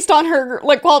even based on her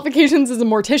like qualifications as a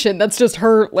mortician. That's just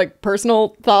her like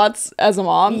personal thoughts as a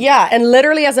mom. Yeah. And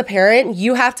literally as a parent,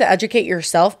 you have to educate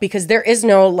yourself because there is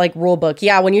no like rule book.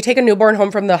 Yeah. When you take a newborn home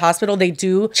from the hospital, they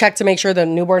do check to make sure the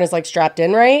newborn is like strapped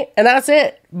in right. And that's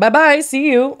it. Bye-bye,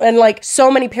 see you. And like so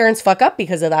many parents fuck up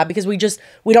because of that, because we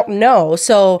don't know.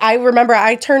 So I remember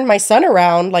I turned my son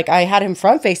around, like I had him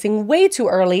front facing way too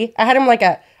early. I had him like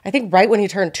I think right when he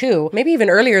turned 2, maybe even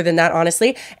earlier than that,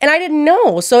 honestly. And I didn't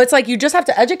know. So it's like, you just have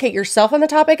to educate yourself on the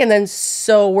topic. And then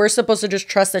so we're supposed to just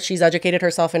trust that she's educated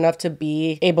herself enough to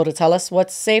be able to tell us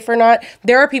what's safe or not.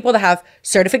 There are people that have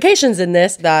certifications in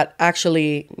this that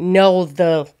actually know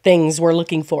the things we're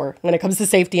looking for when it comes to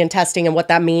safety and testing and what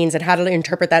that means and how to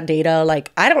interpret that data.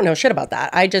 Like, I don't know shit about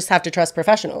that. I just have to trust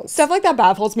professionals. Stuff like that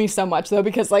baffles me so much though,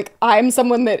 because like I'm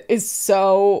someone that is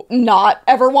so not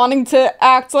ever wanting to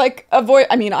act like a voice.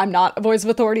 I mean, I'm not a voice of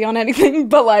authority on anything,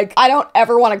 but like I don't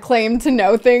ever want to claim to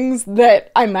know things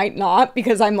that I might not,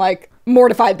 because I'm like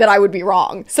mortified that I would be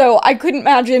wrong. So I couldn't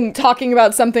imagine talking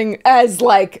about something as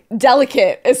like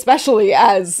delicate, especially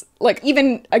as like,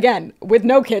 even again with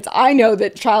no kids, I know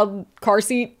that child car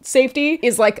seat safety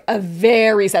is like a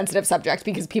very sensitive subject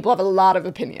because people have a lot of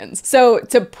opinions. So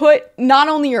to put not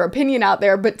only your opinion out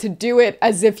there, but to do it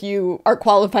as if you are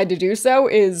qualified to do so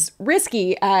is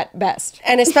risky at best.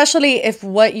 And especially if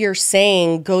what you're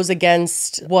saying goes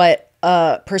against what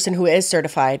a person who is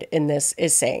certified in this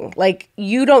is saying. Like,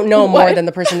 you don't know more than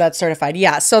the person that's certified.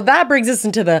 Yeah. So that brings us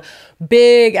into the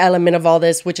big element of all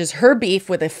this, which is her beef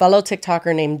with a fellow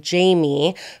TikToker named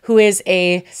Jamie, who is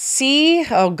a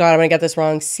oh God, I'm gonna get this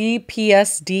wrong,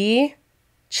 CPSD,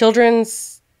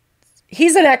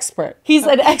 he's an expert. He's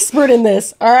an expert in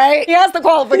this, all right? He has the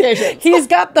qualifications. He's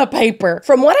got the paper.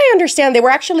 From what I understand, they were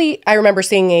actually, I remember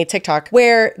seeing a TikTok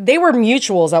where they were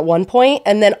mutuals at one point,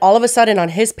 and then all of a sudden on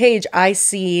his page, I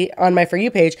see on my For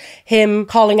You page, him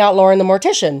calling out Lauren the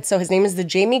Mortician. So his name is the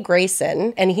Jamie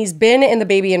Grayson, and he's been in the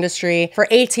baby industry for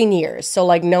 18 years. So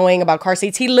like knowing about car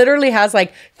seats, he literally has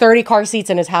like 30 car seats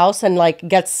in his house and like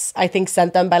gets, I think,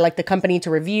 sent them by like the company to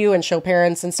review and show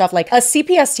parents and stuff. Like a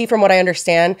CPST, from what I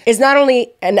understand, is not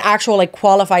only an actual like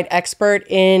qualified expert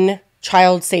in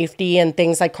child safety and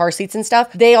things like car seats and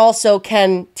stuff, they also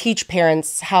can teach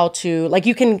parents how to, like,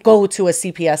 you can go to a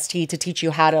CPST to teach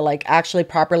you how to like actually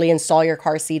properly install your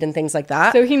car seat and things like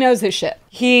that. So he knows his shit.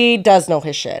 He does know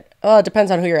his shit. It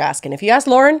depends on who you're asking. If you ask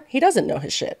Lauren, he doesn't know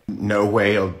his shit. No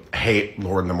way of hate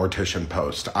Lauren the Mortician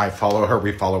post. I follow her,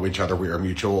 we follow each other, we are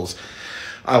mutuals.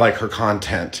 I like her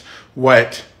content.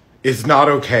 What is not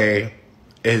okay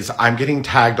is I'm getting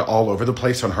tagged all over the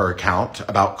place on her account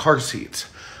about car seats.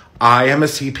 I am a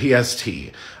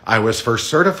CPST. I was first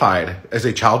certified as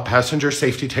a child passenger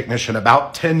safety technician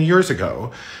about 10 years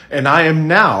ago, and I am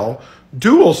now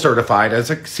dual certified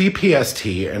as a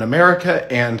CPST in America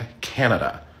and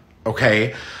Canada,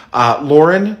 okay?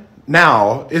 Lauren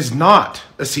now is not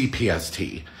a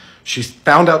CPST. She's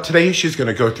found out today she's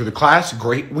gonna go through the class.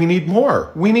 Great, we need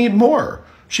more. We need more.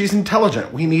 She's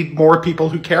intelligent. We need more people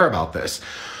who care about this.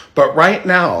 But right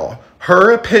now,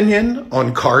 her opinion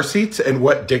on car seats and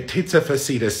what dictates if a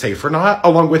seat is safe or not,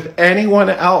 along with anyone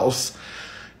else,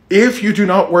 if you do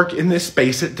not work in this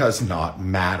space, it does not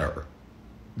matter.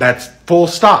 That's full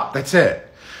stop. That's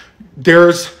it.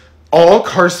 There's All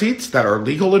car seats that are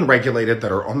legal and regulated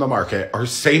that are on the market are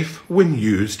safe when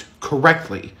used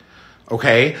correctly.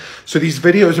 Okay? So these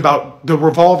videos about the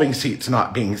revolving seats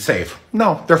not being safe,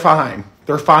 no, they're fine.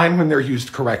 They're fine when they're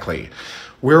used correctly.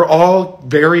 We're all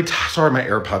very, sorry, my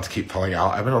AirPods keep falling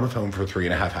out. I've been on the phone for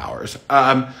 3.5 hours.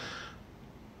 I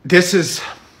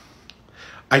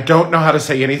don't know how to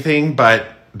say anything but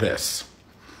this.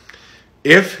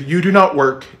 If you do not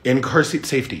work in car seat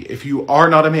safety, if you are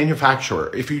not a manufacturer,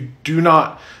 if you do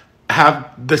not have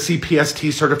the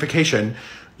CPST certification,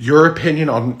 your opinion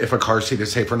on if a car seat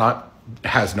is safe or not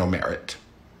has no merit.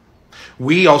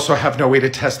 We also have no way to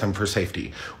test them for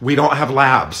safety. We don't have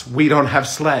labs. We don't have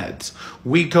sleds.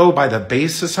 We go by the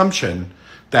base assumption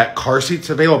that car seats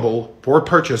available for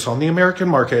purchase on the American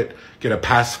market get a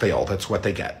pass-fail. That's what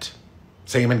they get.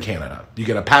 Same in Canada. You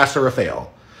get a pass or a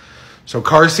fail. So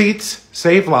car seats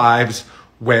save lives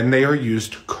when they are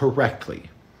used correctly.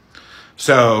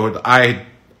 So I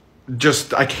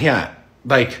can't.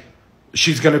 Like,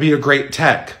 she's going to be a great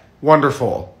tech.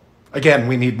 Wonderful. Again,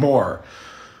 we need more.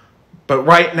 But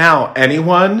right now,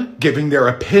 anyone giving their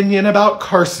opinion about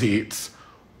car seats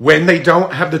when they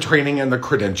don't have the training and the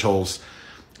credentials,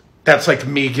 that's like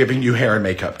me giving you hair and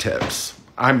makeup tips.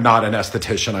 I'm not an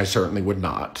esthetician. I certainly would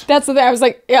not. That's the thing. I was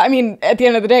like, yeah, I mean, at the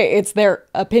end of the day, it's their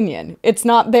opinion. It's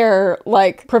not their,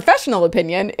 like, professional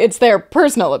opinion. It's their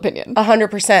personal opinion.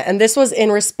 100%. And this was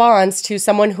in response to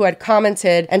someone who had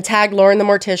commented and tagged Lauren the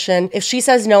Mortician. If she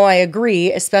says no, I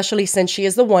agree, especially since she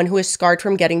is the one who is scarred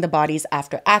from getting the bodies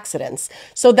after accidents.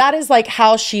 So that is like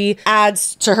how she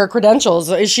adds to her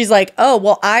credentials. She's like, oh,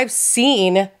 well, I've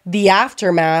seen the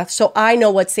aftermath, so I know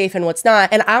what's safe and what's not.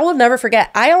 And I will never forget,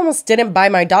 I almost didn't buy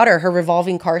my daughter her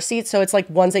revolving car seat. So it's like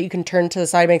ones that you can turn to the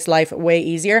side, makes life way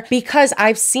easier, because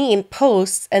I've seen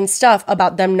posts and stuff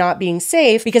about them not being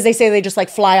safe because they say they just like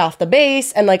fly off the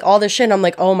base and like all this shit. And I'm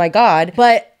like, oh my God.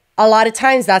 But a lot of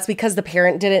times that's because the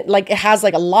parent didn't, like, it has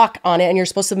like a lock on it and you're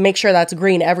supposed to make sure that's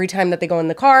green every time that they go in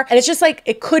the car. And it's just like,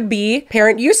 it could be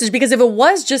parent usage, because if it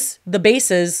was just the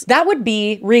bases, that would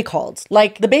be recalled.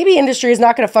 Like, the baby industry is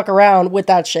not going to fuck around with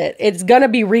that shit. It's going to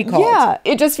be recalled. Yeah,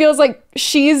 it just feels like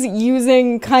she's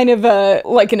using kind of a,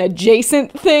 like, an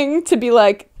adjacent thing to be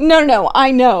like, no,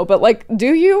 I know, but like,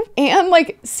 do you? And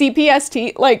like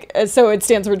CPST, like, so it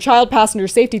stands for Child Passenger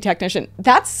Safety Technician.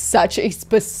 That's such a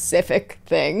specific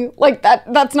thing. Like,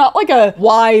 that's not like a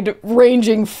wide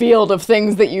ranging field of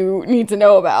things that you need to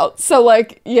know about. So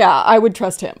like, yeah, I would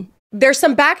trust him. There's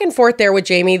some back and forth there with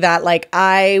Jamie that like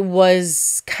I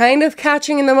was kind of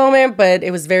catching in the moment, but it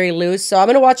was very loose. So I'm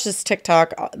going to watch this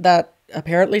TikTok that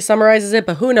apparently summarizes it,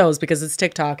 but who knows, because it's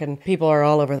TikTok and people are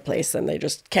all over the place and they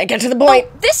just can't get to the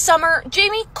point. This summer,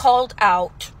 Jamie called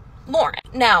out Lauren.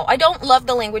 Now, I don't love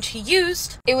the language he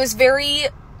used. It was very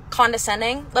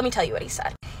condescending. Let me tell you what he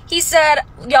said. He said,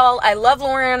 y'all, I love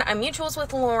Lauren. I'm mutuals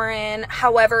with Lauren.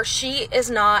 However, she is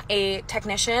not a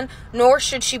technician, nor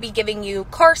should she be giving you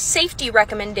car safety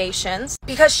recommendations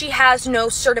because she has no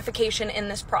certification in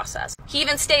this process. He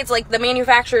even states, like, the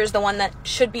manufacturer is the one that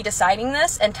should be deciding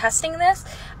this and testing this.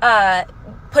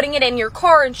 Putting it in your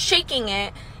car and shaking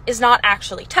it is not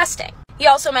actually testing. He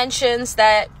also mentions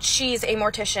that she's a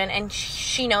mortician and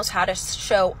she knows how to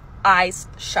show eyes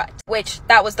shut, which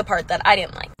that was the part that I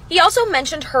didn't like. He also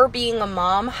mentioned her being a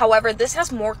mom. However, this has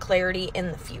more clarity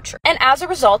in the future. And as a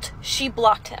result, she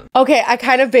blocked him. Okay, I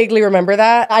kind of vaguely remember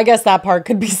that. I guess that part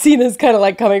could be seen as kind of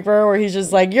like coming from her, where he's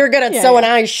just like, you're good at sewing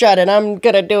eyes shut and I'm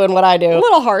good at doing what I do. A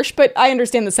little harsh, but I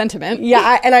understand the sentiment.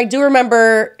 Yeah, and I do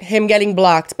remember him getting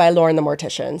blocked by Lauren the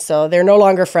Mortician. So they're no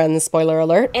longer friends, spoiler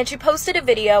alert. And she posted a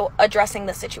video addressing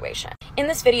the situation. In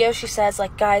this video, she says,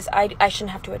 like, guys, I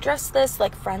shouldn't have to address this.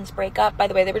 Like, friends break up. By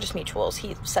the way, they were just mutuals.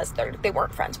 He says they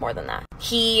weren't friends more than that.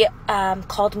 He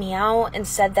called me out and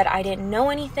said that I didn't know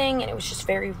anything and it was just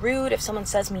very rude if someone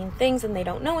says mean things and they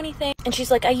don't know anything. And she's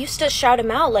like, I used to shout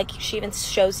him out. Like, she even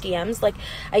shows DMs. Like,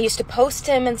 I used to post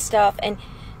him and stuff. And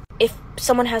if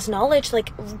someone has knowledge,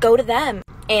 like, go to them.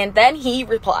 And then he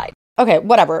replied. Okay,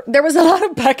 whatever. There was a lot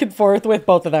of back and forth with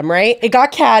both of them, right? It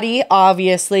got catty,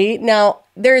 obviously. Now,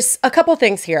 there's a couple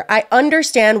things here. I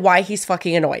understand why he's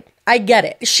fucking annoyed. I get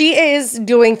it. She is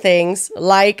doing things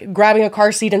like grabbing a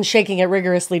car seat and shaking it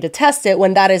rigorously to test it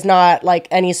when that is not like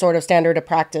any sort of standard of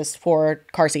practice for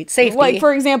car seat safety. Like,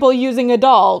 for example, using a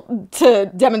doll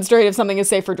to demonstrate if something is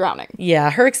safe for drowning.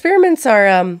 Yeah, her experiments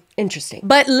are interesting.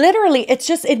 But literally,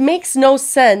 it makes no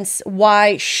sense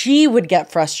why she would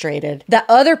get frustrated that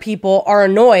other people are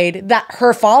annoyed that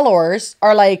her followers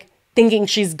are like thinking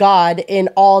she's God in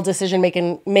all decision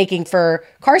making for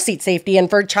car seat safety and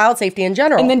for child safety in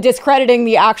general. And then discrediting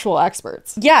the actual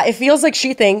experts. Yeah, it feels like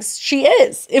she thinks she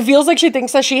is. It feels like she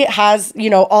thinks that she has, you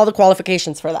know, all the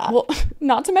qualifications for that. Well,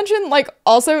 not to mention, like,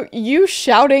 also, you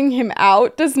shouting him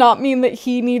out does not mean that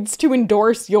he needs to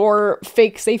endorse your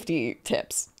fake safety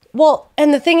tips. Well,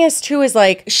 and the thing is, too, is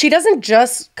like, she doesn't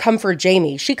just come for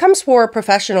Jamie. She comes for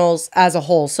professionals as a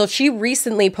whole. So she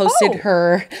recently posted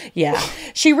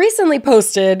she recently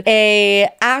posted a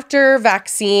after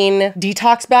vaccine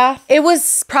detox bath. It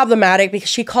was problematic because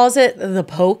she calls it the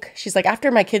poke. She's like,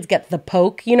 after my kids get the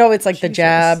poke, you know, it's like the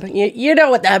jab. You know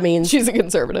what that means. She's a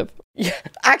conservative. Yeah,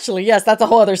 actually, yes, that's a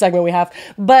whole other segment we have.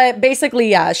 But basically,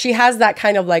 yeah, she has that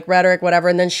kind of like rhetoric, whatever.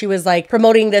 And then she was like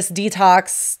promoting this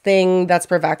detox thing that's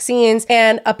for vaccines.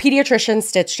 And a pediatrician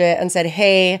stitched it and said,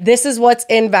 hey, this is what's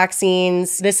in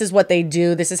vaccines. This is what they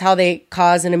do. This is how they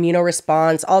cause an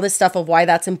immunoresponse, all this stuff of why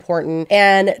that's important.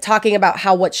 And talking about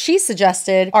how what she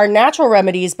suggested are natural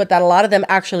remedies, but that a lot of them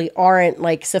actually aren't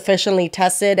like sufficiently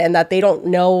tested and that they don't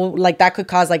know, like that could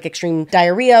cause like extreme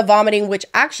diarrhea, vomiting, which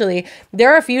actually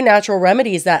there are a few natural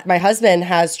remedies that my husband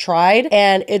has tried,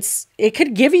 and it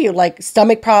could give you like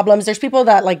stomach problems. There's people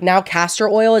that like now castor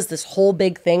oil is this whole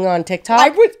big thing on TikTok.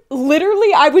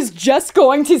 I was just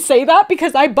going to say that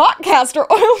because I bought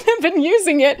castor oil and have been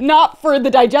using it, not for the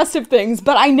digestive things,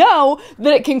 but I know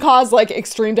that it can cause like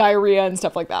extreme diarrhea and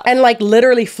stuff like that. And like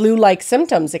literally flu-like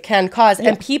symptoms it can cause. Yeah.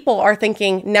 And people are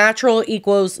thinking natural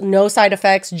equals no side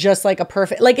effects, just like a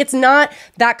perfect, like it's not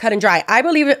that cut and dry. I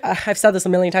believe it. I've said this a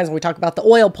million times when we talk about the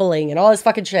oil pulling and all this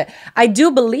fucking shit. I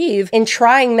do believe in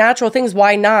trying natural things.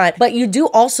 Why not? But you do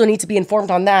also need to be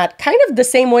informed on that, kind of the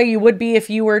same way you would be if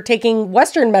you were taking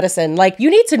Western medicine. Like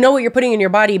you need to know what you're putting in your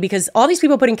body, because all these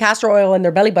people putting castor oil in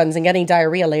their belly buttons and getting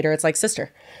diarrhea later, it's like,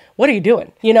 sister, what are you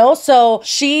doing? You know? So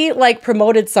she like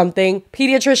promoted something,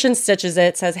 pediatrician stitches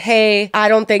it, says, hey, I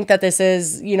don't think that this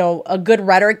is, you know, a good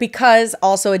rhetoric, because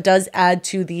also it does add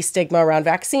to the stigma around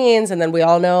vaccines. And then we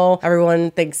all know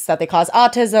everyone thinks that they cause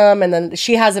autism, and then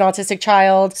she has an autistic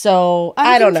child. So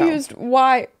I don't know. I'm confused.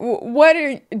 Why? What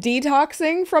are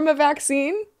detoxing from a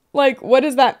vaccine? Like, what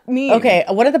does that mean? Okay,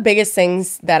 one of the biggest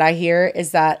things that I hear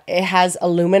is that it has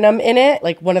aluminum in it.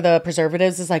 Like, one of the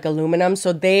preservatives is like aluminum.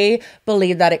 So they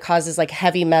believe that it causes like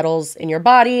heavy metals in your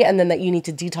body, and then that you need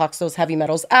to detox those heavy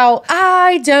metals out.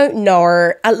 I don't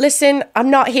know. Listen, I'm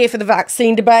not here for the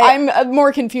vaccine debate. I'm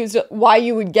more confused why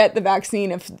you would get the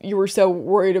vaccine if you were so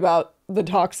worried about the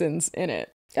toxins in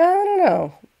it. I don't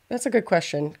know. That's a good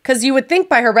question. Because you would think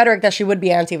by her rhetoric that she would be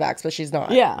anti-vax, but she's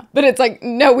not. Yeah. But it's like,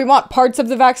 no, we want parts of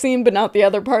the vaccine, but not the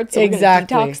other parts. So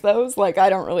exactly. We're gonna detox those. Like, I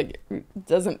don't really, it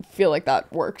doesn't feel like that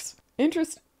works.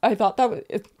 Interesting. I thought that was,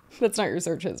 that's not your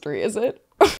search history, is it?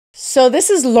 So this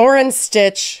is Lauren's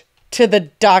stitch to the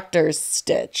doctor's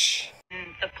stitch.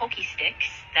 The pokey sticks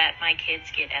that my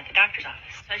kids get at the doctor's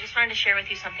office. So I just wanted to share with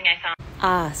you something I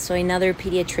found. So another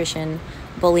pediatrician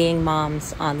bullying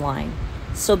moms online.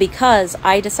 So because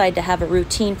I decide to have a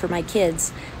routine for my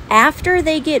kids after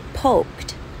they get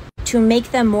poked to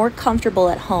make them more comfortable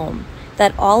at home,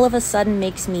 that all of a sudden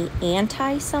makes me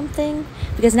anti something,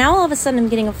 because now all of a sudden I'm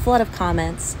getting a flood of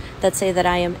comments that say that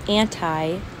I am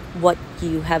anti what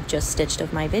you have just stitched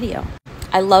of my video.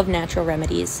 I love natural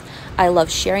remedies. I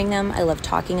love sharing them. I love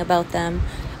talking about them.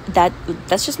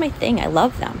 That's just my thing. I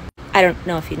love them. I don't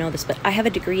know if you know this, but I have a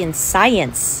degree in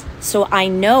science. So I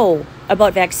know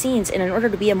about vaccines, and in order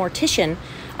to be a mortician,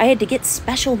 I had to get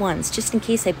special ones just in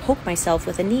case I poke myself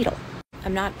with a needle.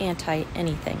 I'm not anti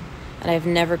anything, and I've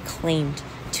never claimed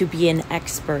to be an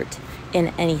expert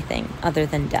in anything other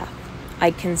than death.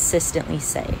 I consistently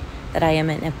say that I am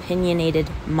an opinionated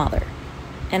mother,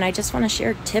 and I just want to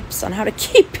share tips on how to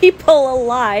keep people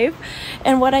alive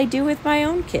and what I do with my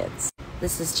own kids.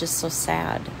 This is just so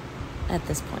sad at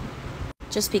this point.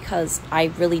 Just because I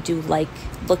really do like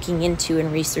looking into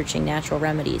and researching natural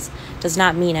remedies does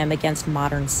not mean I'm against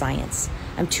modern science.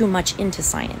 I'm too much into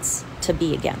science to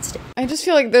be against it. I just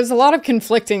feel like there's a lot of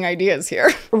conflicting ideas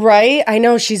here. Right? I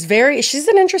know, she's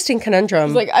an interesting conundrum.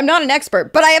 She's like, I'm not an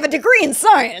expert, but I have a degree in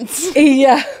science.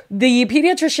 Yeah. The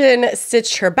pediatrician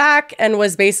stitched her back and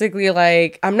was basically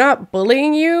like, I'm not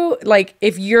bullying you. Like,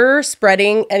 if you're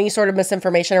spreading any sort of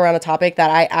misinformation around a topic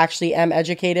that I actually am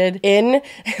educated in,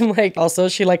 and like, also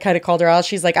she like kind of called her out.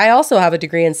 She's like, I also have a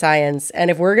degree in science.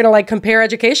 And if we're gonna like compare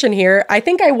education here, I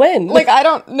think I win. Like, I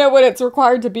don't know what it's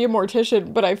required to be a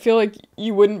mortician, but I feel like like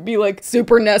you wouldn't be like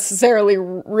super necessarily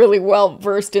really well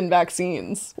versed in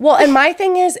vaccines. Well, and my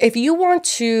thing is, if you want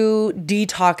to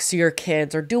detox your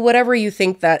kids or do whatever you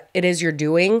think that it is you're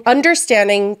doing,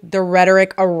 understanding the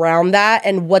rhetoric around that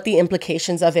and what the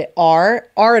implications of it are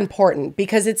important,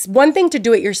 because it's one thing to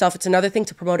do it yourself. It's another thing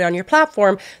to promote it on your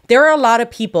platform. There are a lot of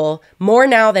people more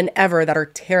now than ever that are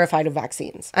terrified of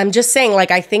vaccines. I'm just saying,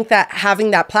 like, I think that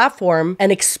having that platform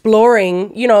and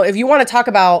exploring, you know, if you want to talk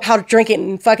about how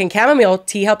drinking fucking chamomile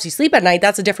tea helps you sleep at night,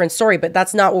 that's a different story, but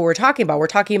that's not what we're talking about. We're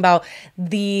talking about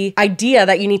the idea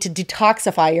that you need to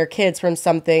detoxify your kids from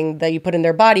something that you put in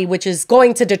their body, which is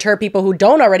going to deter people who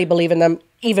don't already believe in them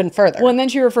even further. Well, and then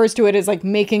she refers to it as like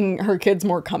making her kids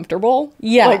more comfortable.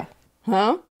 Yeah. Like,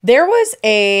 huh? There was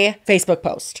a Facebook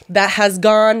post that has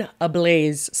gone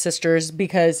ablaze, sisters,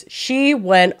 because she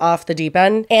went off the deep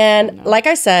end. And like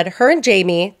I said, her and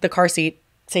Jamie, the car seat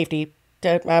safety,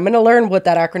 I'm going to learn what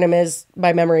that acronym is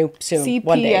by memory soon.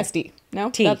 CPSD.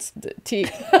 No? T. That's T.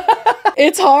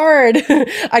 It's hard.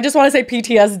 I just want to say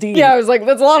PTSD. Yeah, I was like,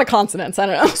 that's a lot of consonants. I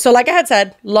don't know. So like I had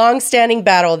said, long-standing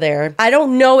battle there. I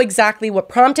don't know exactly what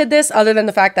prompted this other than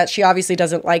the fact that she obviously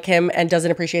doesn't like him and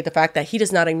doesn't appreciate the fact that he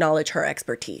does not acknowledge her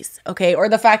expertise, okay? Or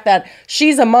the fact that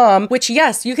she's a mom, which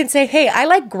yes, you can say, hey, I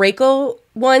like Graco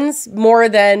ones more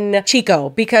than Chico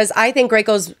because I think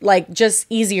Graco's like just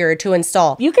easier to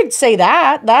install. You could say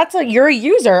that. You're a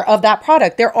user of that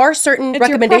product. There are certain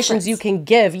recommendations you can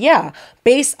give, yeah,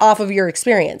 based off of your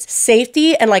experience.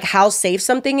 Safety and like how safe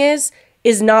something is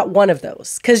not one of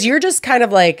those. Cause you're just kind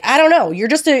of like, I don't know, you're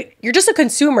just a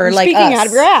consumer like us. Speaking out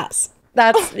of your ass.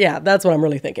 That's what I'm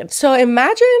really thinking. So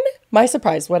imagine my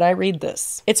surprise when I read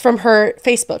this. It's from her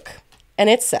Facebook. And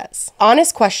it says,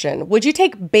 honest question, would you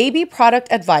take baby product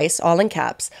advice, all in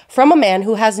caps, from a man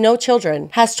who has no children,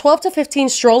 has 12 to 15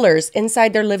 strollers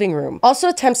inside their living room, also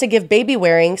attempts to give baby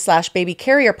wearing / baby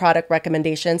carrier product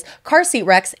recommendations, car seat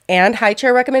recs, and high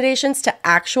chair recommendations to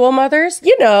actual mothers?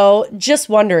 You know, just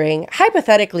wondering,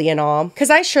 hypothetically and all,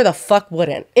 because I sure the fuck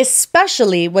wouldn't,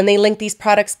 especially when they link these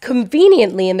products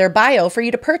conveniently in their bio for you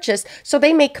to purchase so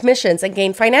they make commissions and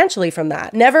gain financially from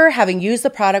that. Never having used the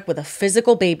product with a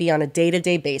physical baby on a day-to-day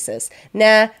basis.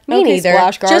 Nah, me neither.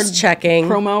 Just checking.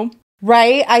 Promo.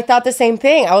 Right? I thought the same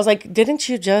thing. I was like, didn't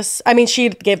you just... I mean, she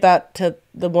gave that to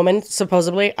the woman,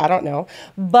 supposedly. I don't know.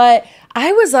 But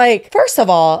I was like, first of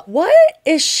all, what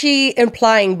is she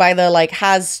implying by the, like,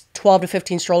 has 12 to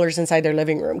 15 strollers inside their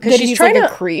living room? Because she's trying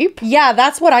like a creep? Yeah,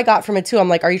 that's what I got from it, too. I'm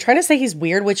like, are you trying to say he's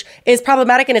weird? Which is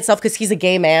problematic in itself because he's a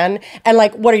gay man. And,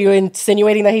 like, what are you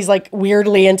insinuating that he's, like,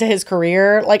 weirdly into his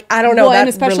career? Like, I don't know. Well, and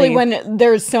especially when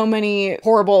there's so many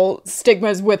horrible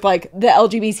stigmas with, like, the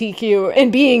LGBTQ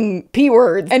and being P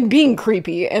words and being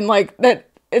creepy and, like, that...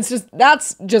 It's just,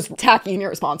 that's just tacky and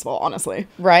irresponsible, honestly.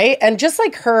 Right? And just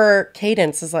like her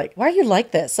cadence is like, why are you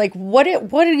like this? Like, what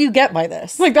did you get by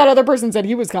this? Like that other person said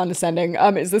he was condescending.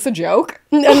 Is this a joke?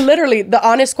 And literally, the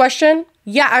honest question,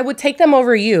 yeah, I would take them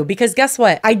over you because guess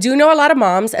what? I do know a lot of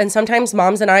moms and sometimes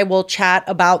moms and I will chat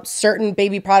about certain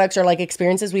baby products or like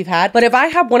experiences we've had. But if I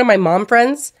have one of my mom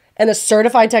friends and a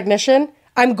certified technician,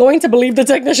 I'm going to believe the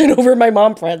technician over my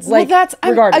mom friends. Like, well, that's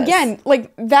regardless. Again,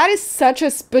 like that is such a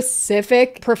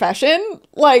specific profession.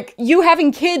 Like you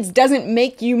having kids doesn't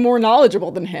make you more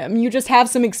knowledgeable than him. You just have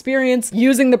some experience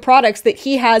using the products that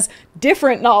he has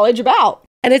different knowledge about.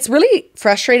 And it's really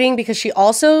frustrating because she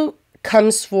also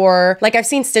comes for, like I've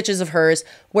seen stitches of hers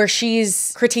where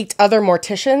she's critiqued other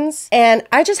morticians. And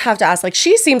I just have to ask, like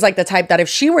she seems like the type that if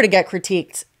she were to get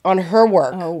critiqued on her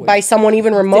work by someone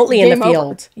even remotely in the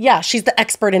field. Yeah, she's the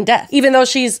expert in death. Even though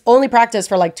she's only practiced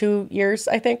for like 2 years,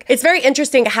 I think. It's very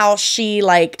interesting how she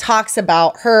like talks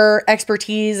about her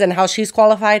expertise and how she's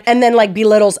qualified and then like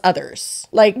belittles others.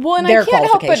 Like well, and I can't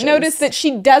help but notice that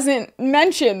she doesn't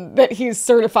mention that he's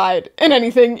certified in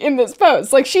anything in this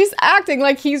post. Like she's acting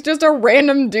like he's just a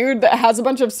random dude that has a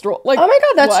bunch of like oh my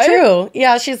god, that's true.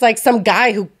 Yeah, she's like some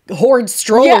guy who hoards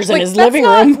strollers in his living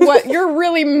room. What you're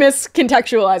really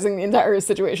miscontextualizing the entire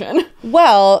situation.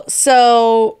 Well,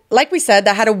 so like we said,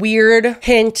 that had a weird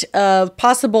hint of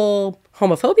possible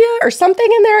homophobia or something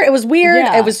in there. It was weird.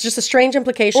 Yeah. It was just a strange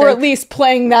implication. Or at least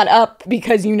playing that up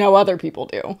because you know other people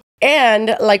do.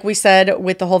 And like we said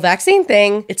with the whole vaccine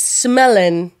thing, it's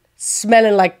smelling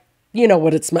like, you know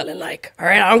what it's smelling like. All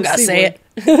right, I don't gotta say it.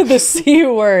 The C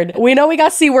word. We know we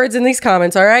got C words in these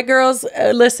comments. All right, girls,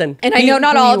 listen. And I know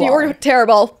not all of you are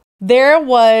terrible. There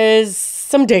was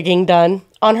some digging done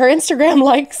on her Instagram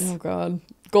likes. Oh God.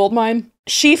 Goldmine.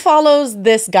 She follows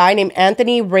this guy named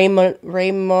Anthony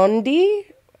Raimondi.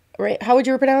 how would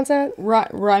you pronounce that?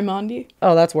 Raimondi.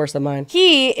 Oh, that's worse than mine.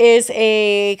 He is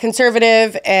a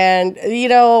conservative, and, you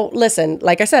know, listen,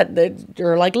 like I said,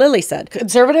 or like Lily said,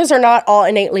 conservatives are not all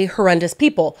innately horrendous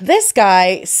people. This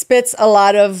guy spits a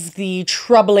lot of the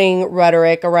troubling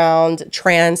rhetoric around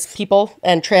trans people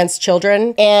and trans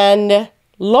children, and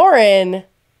Lauren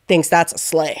thinks that's a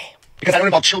slay. Because I don't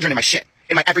involve children in my shit,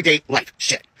 in my everyday life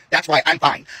shit. That's why I'm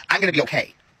fine. I'm gonna be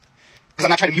okay. Because I'm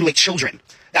not trying to mutilate children.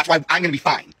 That's why I'm gonna be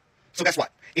fine. So guess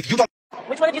what? If you don't...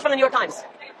 Which one of you is from the New York Times?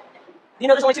 You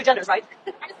know there's only 2 genders, right?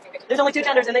 There's only 2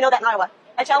 genders, and they know that in Iowa.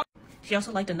 I challenge... She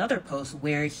also liked another post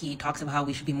where he talks about how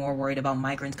we should be more worried about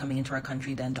migrants coming into our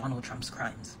country than Donald Trump's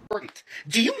crimes.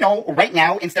 Do you know right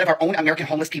now, instead of our own American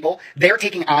homeless people, they're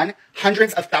taking on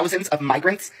hundreds of thousands of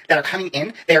migrants that are coming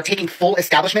in. They are taking full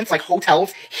establishments like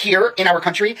hotels here in our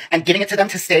country and giving it to them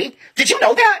to stay. Did you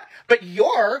know that? But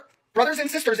your brothers and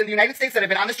sisters in the United States that have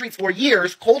been on the streets for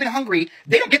years, cold and hungry,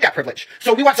 they don't get that privilege.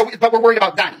 But we're worried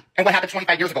about Donnie and what happened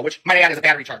 25 years ago, which might add is a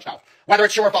battery charge now. Whether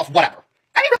it's true or false, whatever.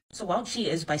 So while she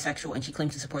is bisexual and she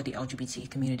claims to support the LGBT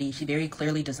community, she very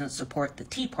clearly doesn't support the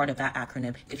T part of that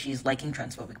acronym if she's liking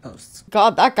transphobic posts.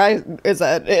 God, that guy is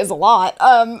a lot.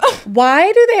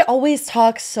 Why do they always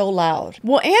talk so loud?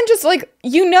 Well, and just like,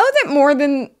 you know that more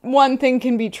than one thing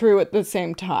can be true at the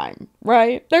same time,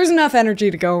 right? There's enough energy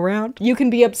to go around. You can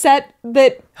be upset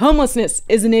that homelessness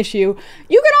is an issue.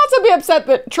 You can also be upset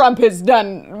that Trump has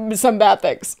done some bad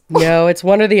things. No, it's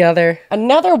one or the other.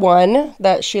 Another one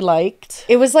that she liked,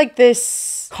 it was like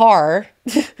this car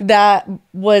that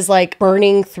was like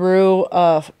burning through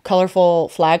a colorful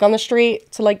flag on the street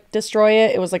to like destroy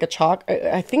it. It was like a chalk,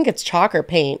 I think it's chalk or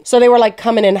paint. So they were like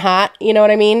coming in hot, you know what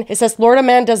I mean? It says, Florida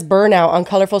man does burnout on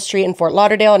colorful street in Fort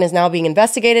Lauderdale and is now being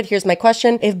investigated. Here's my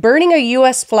question. If burning a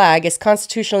US flag is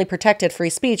constitutionally protected free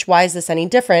speech, why is this any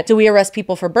different? Do we arrest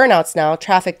people for burnouts now?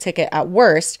 Traffic ticket at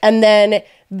worst. And then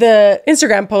the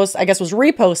Instagram post, I guess, was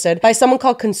reposted by someone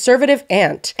called Conservative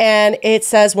Ant. And it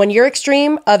says, when you're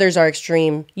extreme, others are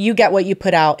extreme. You get what you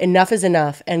put out. Enough is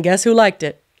enough. And guess who liked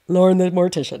it? Lauren the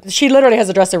Mortician. She literally has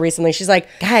addressed it recently. She's like,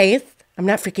 guys, I'm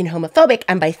not freaking homophobic.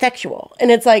 I'm bisexual.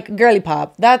 And it's like, girly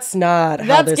pop, that's not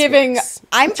how this works.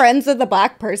 I'm friends with a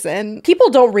black person. People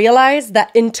don't realize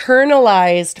that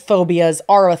internalized phobias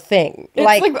are a thing. It's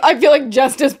like I feel like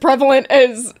just as prevalent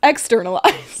as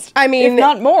externalized. I mean, if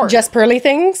not more. Just pearly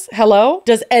things. Hello?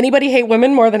 Does anybody hate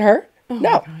women more than her?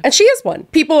 No. And she is one.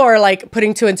 People are like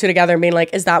putting 2 and 2 together and being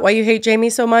like, is that why you hate Jamie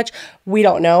so much? We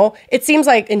don't know. It seems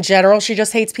like in general, she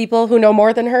just hates people who know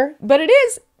more than her. But it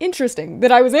is interesting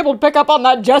that I was able to pick up on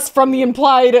that just from the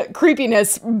implied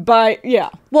creepiness yeah.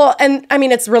 Well, and I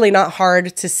mean, it's really not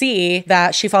hard to see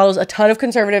that she follows a ton of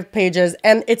conservative pages,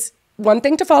 and it's one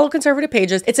thing to follow conservative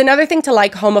pages. It's another thing to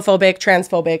like homophobic,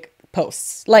 transphobic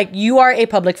posts. Like, you are a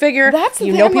public figure. That's the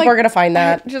you thing, know people are gonna find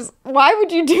that. Just why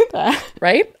would you do that?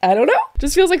 Right? I don't know.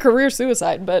 Just feels like career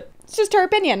suicide, but it's just her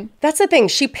opinion. That's the thing.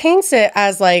 She paints it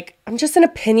as like, I'm just an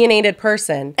opinionated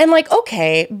person. And like,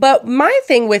 okay, but my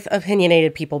thing with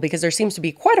opinionated people, because there seems to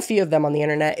be quite a few of them on the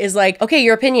internet, is like, okay,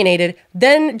 you're opinionated,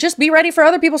 then just be ready for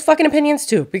other people's fucking opinions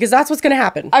too, because that's what's gonna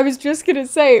happen. I was just gonna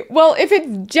say, well, if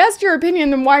it's just your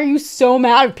opinion, then why are you so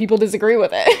mad if people disagree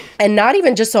with it? And not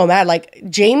even just so mad, like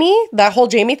Jamie, that whole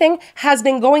Jamie thing has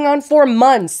been going on for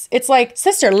months. It's like,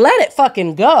 sister, let it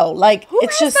fucking go. Like, who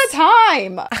it's has just the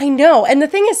time? I know. And the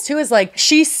thing is too, is like,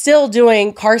 she's still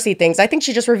doing car seat things. I think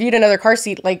she just reviewed another car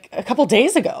seat like a couple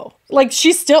days ago. Like,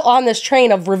 she's still on this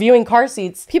train of reviewing car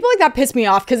seats. People like that piss me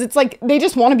off because it's like they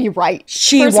just want to be right.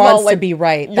 She wants to be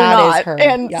right. That is her.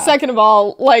 And second of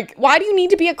all, like, why do you need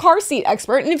to be a car seat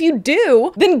expert? And if you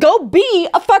do, then go be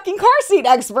a fucking car seat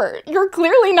expert. You're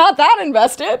clearly not that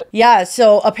invested. Yeah,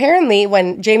 so apparently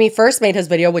when Jamie first made his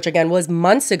video, which again was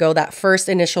months ago, that first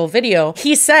initial video,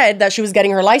 he said that she was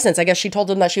getting her license. I guess she told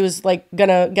him that she was like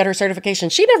gonna get her certification.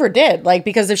 She never did, like,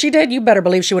 because if she did, you better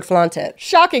believe she would flaunt it.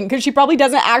 Shocking, because she probably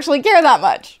doesn't actually care that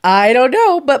much. I don't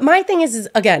know, but my thing is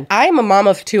again, I'm a mom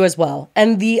of 2 as well,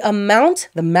 and the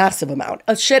massive amount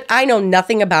of shit I know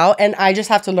nothing about, and I just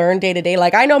have to learn day to day.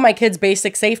 Like, I know my kids'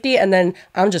 basic safety, and then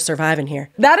I'm just surviving here.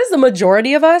 That is the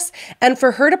majority of us, and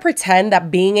for her to pretend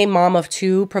that being a mom of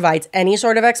 2 provides any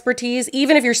sort of expertise,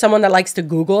 even if you're someone that likes to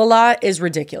Google a lot, is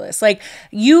ridiculous. Like,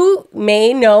 you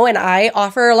may know, and I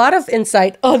offer a lot of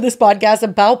insight on this podcast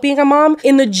about being a mom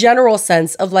in the general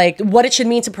sense of like what it should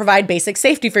mean to provide basic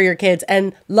safety for your your kids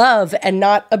and love and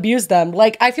not abuse them.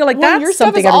 Like, I feel like Well, your that's stuff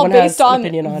something is all everyone has based an on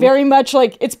opinion on. very much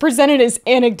like it's presented as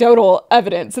anecdotal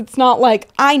evidence. It's not like,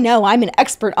 I know I'm an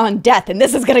expert on death and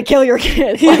this is gonna kill your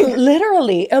kid. Like,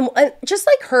 Literally. And just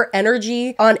like her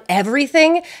energy on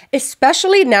everything,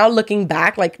 especially now looking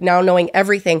back, like now knowing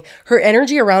everything, her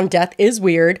energy around death is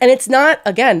weird. And it's not,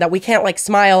 again, that we can't like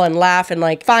smile and laugh and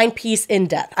like find peace in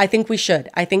death. I think we should.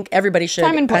 I think everybody should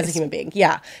Time and as a place. human being.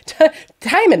 Yeah.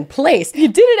 Time and place. You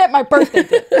did it at my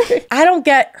birthday. I don't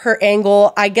get her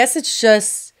angle. I guess it's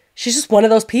just, she's just one of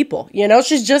those people, you know?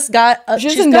 She's just got a,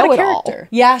 She's she's a got know-it-all. character.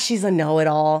 Yeah, she's a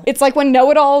know-it-all. It's like when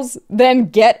know-it-alls then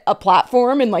get a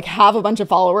platform and like have a bunch of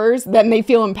followers, then they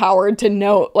feel empowered to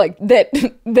know like that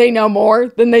they know more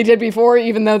than they did before,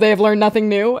 even though they have learned nothing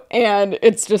new. And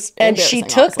it's just And she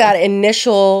took that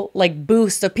initial like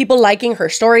boost of people liking her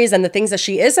stories and the things that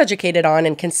she is educated on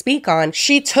and can speak on.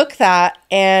 She took that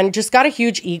and just got a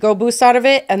huge ego boost out of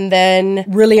it, and then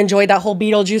really enjoyed that whole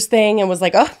Beetlejuice thing and was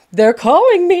like, oh, they're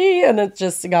calling me. And it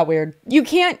just got weird. You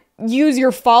can't use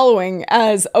your following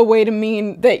as a way to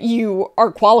mean that you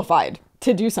are qualified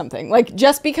to do something. Like,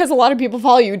 just because a lot of people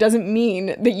follow you doesn't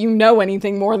mean that you know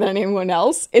anything more than anyone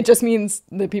else. It just means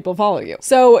that people follow you.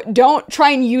 So don't try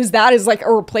and use that as like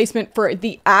a replacement for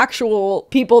the actual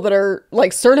people that are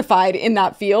like certified in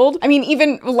that field. I mean,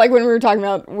 even like when we were talking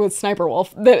about with Sniper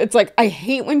Wolf, that it's like, I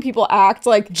hate when people act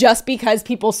like just because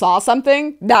people saw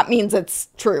something, that means it's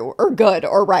true or good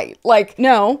or right. Like,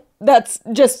 no. That's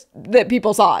just that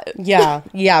people saw it.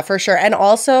 Yeah, for sure. And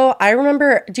also, I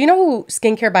remember, do you know who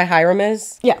Skincare by Hiram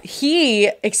is? Yeah.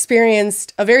 He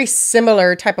experienced a very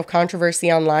similar type of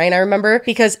controversy online, I remember,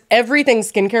 because everything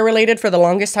skincare related for the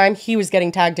longest time, he was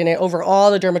getting tagged in it over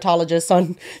all the dermatologists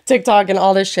on TikTok and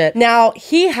all this shit. Now,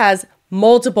 he has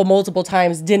multiple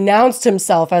times denounced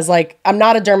himself as like, I'm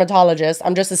not a dermatologist,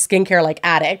 I'm just a skincare like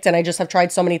addict, and I just have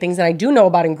tried so many things and I do know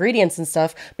about ingredients and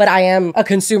stuff, but I am a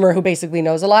consumer who basically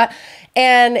knows a lot.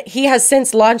 And he has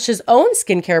since launched his own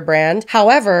skincare brand.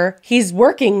 However, he's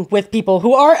working with people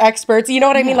who are experts. You know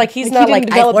what I mean? Like, he's not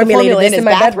like, I formulated this in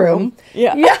my bedroom.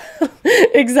 Yeah.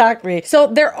 Exactly. So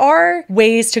there are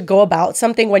ways to go about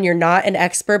something when you're not an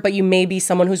expert, but you may be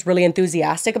someone who's really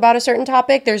enthusiastic about a certain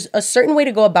topic. There's a certain way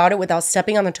to go about it without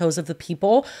stepping on the toes of the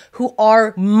people who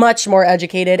are much more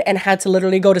educated and had to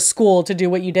literally go to school to do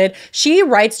what you did. She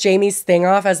writes Jamie's thing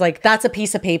off as like, that's a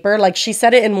piece of paper. Like, she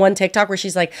said it in one TikTok where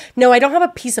she's like, no, I don't have a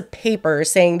piece of paper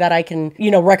saying that I can,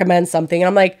 you know, recommend something. And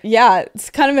I'm like, yeah,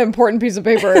 it's kind of an important piece of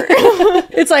paper.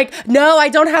 It's like, no, I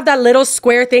don't have that little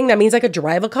square thing that means I could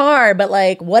drive a car, but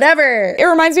like, whatever. It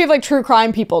reminds me of like true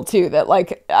crime people too, that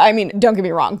like, I mean, don't get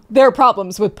me wrong, there are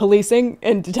problems with policing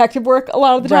and detective work a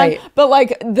lot of the time, but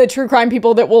like the true crime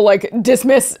people that will like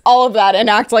dismiss all of that and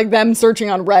act like them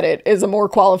searching on Reddit is a more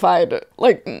qualified,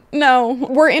 like, no.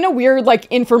 We're in a weird like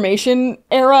information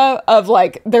era of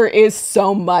like, there is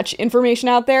so much information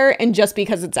out there, and just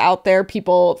because it's out there,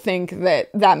 people think that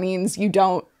that means you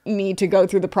don't need to go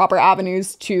through the proper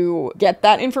avenues to get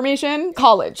that information.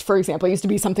 College, for example, used to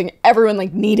be something everyone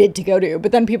like needed to go to,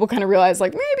 but then people kind of realized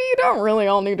like, maybe you don't really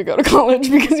all need to go to college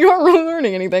because you aren't really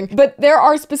learning anything. But there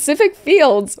are specific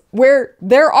fields where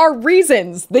there are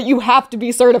reasons that you have to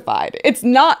be certified. It's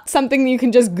not something you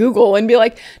can just Google and be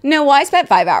like, no, I spent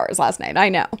 5 hours last night. I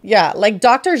know. Yeah, like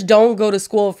doctors don't go to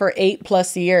school for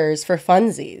 8+ years for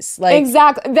funsies. Like,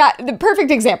 exactly. That the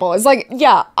perfect example is like,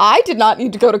 yeah, I did not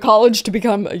need to go to college to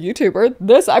become a YouTuber.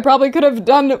 This I probably could have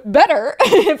done better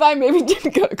if I maybe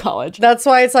didn't go to college. That's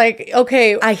why it's like,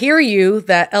 okay, I hear you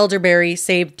that elderberry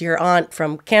saved your aunt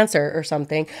from cancer or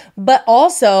something, but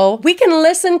also we can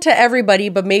listen to everybody,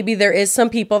 but maybe there is some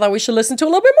people that we should listen to a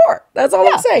little bit more. That's all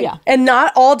I'm saying. Yeah. And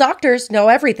not all doctors know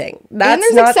everything.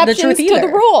 That's not the truth either. To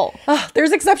the rule.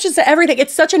 There's exceptions to everything.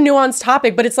 It's such a nuanced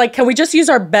topic, but it's like, can we just use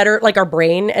our better, like our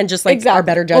brain and just like our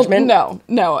better judgment? Well,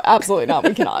 no, absolutely not.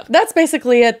 We cannot. That's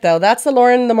basically it though. That's the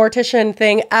Lauren the Mortician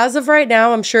thing. As of right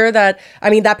now, I'm sure that, I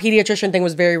mean, that pediatrician thing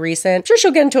was very recent. I'm sure she'll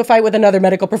get into a fight with another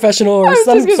medical professional or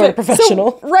some sort of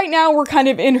professional. So right now, we're kind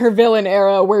of in her villain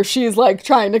era where she's like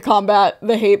trying to combat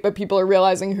the hate, but people are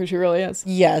realizing who she really is.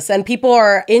 Yes, and people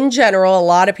are, in general, a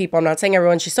lot of people, I'm not saying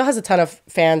everyone, she still has a ton of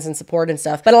fans and support and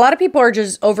stuff, but a lot of people are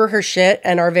just over her shit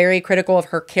and are very critical of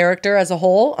her character as a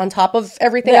whole, on top of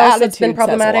everything else that's been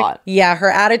problematic. Yeah,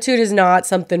 her attitude is not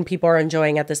something people are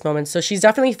enjoying at this moment. So she's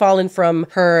definitely fallen from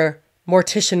her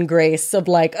mortician grace of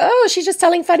like, oh, she's just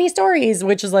telling funny stories,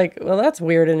 which is like, well, that's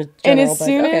weird in general.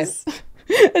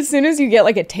 And as soon as you get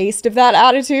like a taste of that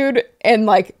attitude and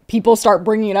like people start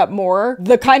bringing it up more,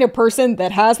 the kind of person that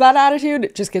has that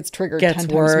attitude just gets triggered 10 times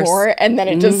more. And then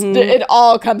it just, it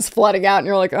all comes flooding out. And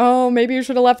you're like, oh, maybe you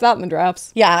should have left that in the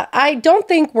drafts. Yeah, I don't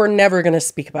think we're never going to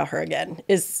speak about her again,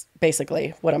 is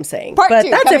basically what I'm saying. Part but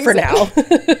two, that's it for now.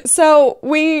 So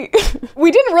we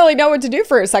didn't really know what to do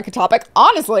for a second topic.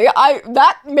 Honestly,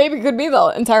 that maybe could be the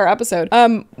entire episode.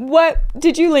 What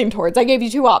did you lean towards? I gave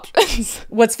you 2 options.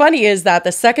 What's funny is that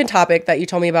the second topic that you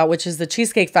told me about, which is the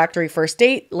Cheesecake Factory first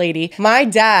date lady, my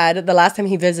dad, the last time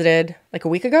he visited, like a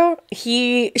week ago,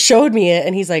 he showed me it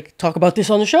and he's like, talk about this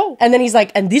on the show. And then he's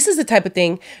like, and this is the type of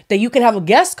thing that you can have a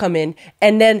guest come in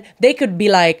and then they could be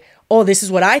like, oh, this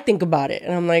is what I think about it.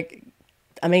 And I'm like,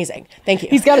 amazing. Thank you.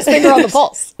 He's got his finger on the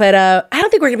pulse. But I don't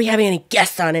think we're going to be having any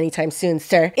guests on anytime soon,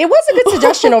 sir. It was a good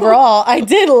suggestion overall. I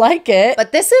did like it.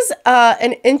 But this is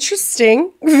an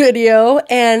interesting video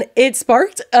and it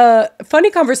sparked a funny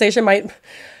conversation.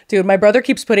 Dude, my brother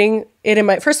keeps putting it in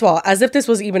my, first of all, as if this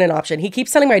was even an option. He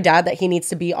keeps telling my dad that he needs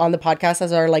to be on the podcast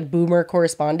as our like boomer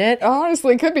correspondent.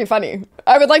 Honestly, could be funny.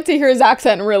 I would like to hear his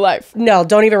accent in real life. No,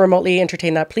 don't even remotely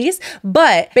entertain that, please.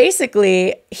 But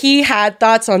basically, he had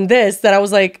thoughts on this that I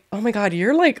was like, oh my God,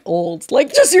 you're like old.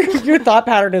 Like just your thought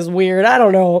pattern is weird. I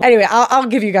don't know. Anyway, I'll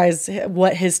give you guys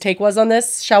what his take was on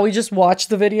this. Shall we just watch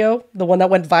the video? The one that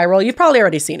went viral. You've probably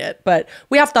already seen it, but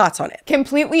we have thoughts on it.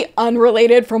 Completely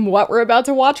unrelated from what we're about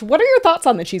to watch. What are your thoughts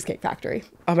on the Cheesecake Factory?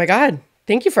 Oh my God.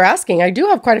 Thank you for asking. I do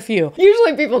have quite a few.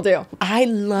 Usually people do. I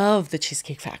love the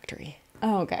Cheesecake Factory.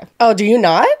 Oh, okay. Oh, do you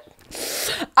not?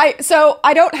 So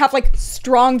I don't have like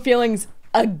strong feelings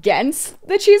against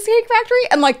the Cheesecake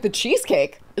Factory, and like the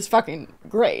cheesecake is fucking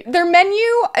great. Their menu,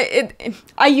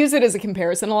 I use it as a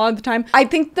comparison a lot of the time. I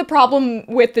think the problem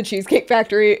with the Cheesecake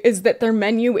Factory is that their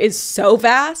menu is so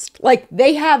vast. Like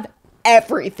they have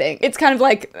everything. It's kind of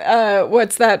like,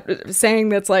 what's that saying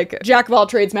that's like, jack of all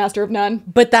trades, master of none?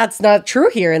 But that's not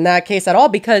true here in that case at all,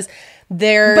 because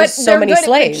there's so many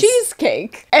slaves. At the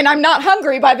cheesecake, and I'm not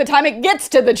hungry by the time it gets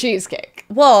to the cheesecake.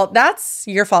 Well, that's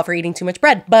your fault for eating too much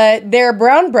bread. But their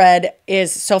brown bread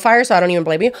is so fire, so I don't even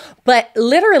blame you. But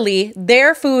literally,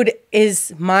 their food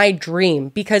is my dream,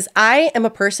 because I am a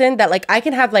person that like, I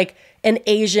can have like an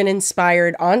Asian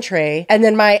inspired entree and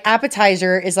then my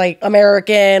appetizer is like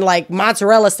American, like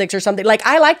mozzarella sticks or something. Like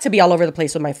I like to be all over the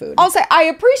place with my food. I'll say I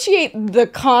appreciate the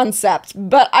concept,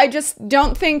 but I just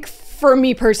don't think, for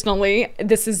me personally,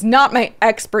 this is not my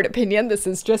expert opinion. This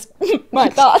is just my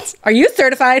thoughts. Are you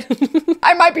certified?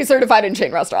 I might be certified in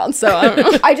chain restaurants, so I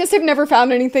don't know. I just have never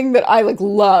found anything that I like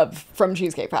love from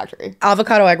Cheesecake Factory.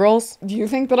 Avocado egg rolls. Do you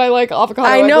think that I like avocado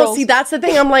egg rolls? I know. See, that's the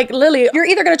thing. I'm like, Lily, you're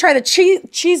either going to try the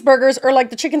cheeseburgers or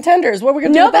like the chicken tenders. What are we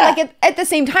going to do with that? No, but like at the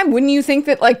same time, wouldn't you think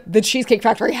that like the Cheesecake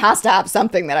Factory has to have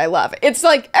something that I love? It's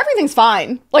like everything's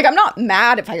fine. Like I'm not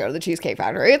mad if I go to the Cheesecake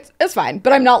Factory. It's fine.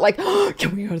 But I'm not like, oh,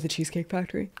 can we go to the Cheesecake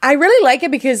Factory? I really like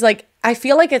it because like I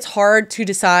feel like it's hard to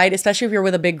decide, especially if you're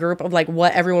with a big group, of like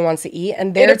what everyone wants to eat.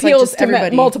 And there it appeals like just to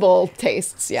everybody. Multiple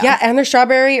tastes. Yeah. Yeah. And their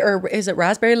strawberry, or is it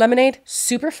raspberry lemonade?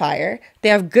 Super fire. They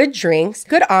have good drinks,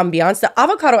 good ambiance. The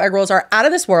avocado egg rolls are out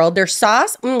of this world. Their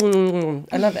sauce,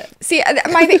 I love it. See,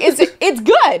 my thing is, it's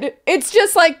good. It's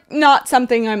just like not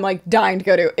something I'm like dying to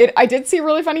go to. I did see a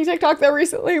really funny TikTok though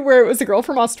recently where it was a girl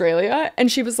from Australia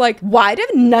and she was like, why do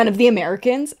none of the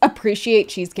Americans appreciate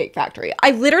Cheesecake Factory?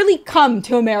 I literally come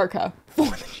to America for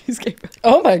the Cheesecake Factory.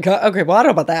 Oh my God. Okay, well, I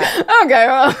don't know about that. Okay,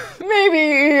 well,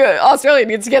 maybe Australia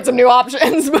needs to get some new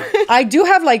options. But I do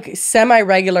have like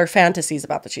semi-regular fantasies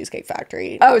about the Cheesecake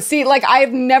Factory. Oh, see, like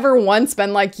I've never once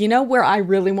been like, you know where I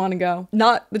really want to go?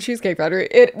 Not the Cheesecake Factory.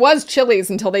 It was Chili's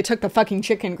until they took the fucking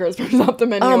chicken crispers off the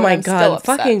menu. Oh my God,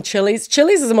 fucking Chili's.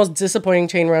 Chili's is the most disappointing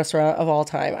chain restaurant of all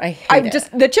time. I hate it.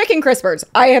 The chicken crispers,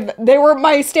 they were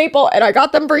my staple and I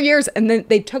got them for years and then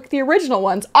they took the original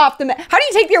ones off the menu. How do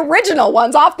you take the original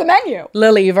ones off the menu?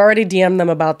 Lily, you've already DM'd them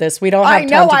about this. We don't have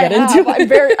time to get into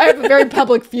it. I have a very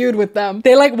public feud with them.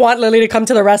 They like want Lily to come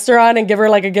to the restaurant and give her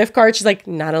like a gift card. She's like,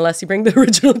 not unless you bring the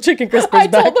original chicken crispers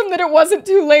back. I told them that it wasn't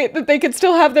too late, that they could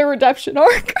still have their redemption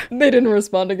arc. They didn't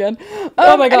respond again.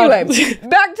 Oh my God. Anyway,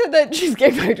 back to the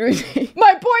Cheesecake Factory.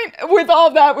 My point with all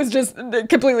of that was just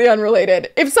completely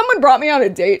unrelated. If someone brought me on a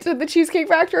date to the Cheesecake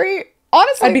Factory,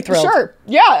 honestly, I'd be thrilled. Sure.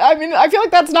 Yeah, I mean, I feel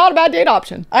like that's not a bad date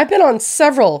option. I've been on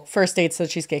several first dates to the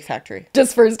Cheesecake Factory.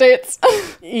 Just first dates?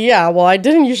 Yeah, well, I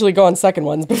didn't usually go on second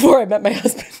ones before I met my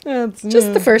husband. That's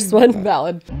just the first one.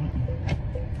 Valid.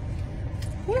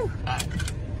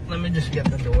 Let me just get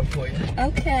the door for you.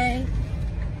 Okay.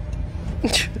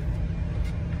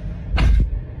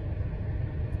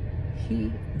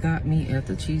 He got me at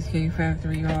the Cheesecake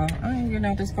Factory, y'all. I ain't getting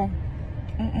out this car.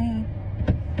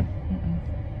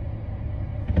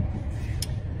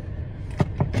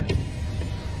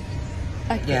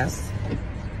 Yes.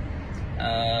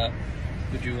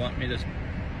 Would you want me to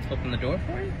open the door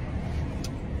for you?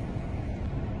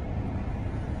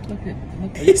 Look at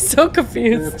He's so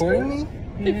confused. You're recording me?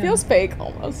 It feels fake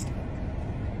almost.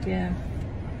 Yeah.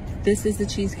 This is the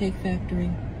Cheesecake Factory.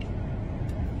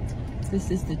 This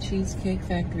is the Cheesecake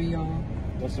Factory, y'all.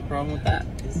 What's the problem with that?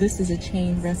 This is a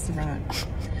chain restaurant.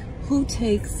 Who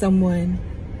takes someone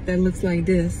that looks like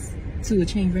this to a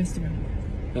chain restaurant?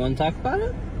 You want to talk about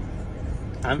it?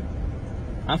 I'm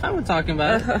fine with talking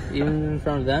about it, even in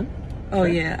front of them. Oh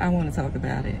yeah, I want to talk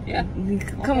about it. Yeah.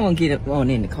 Come on, get up on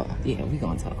in the car. Yeah, we're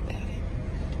gonna talk about it.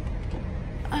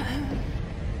 I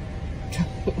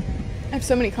have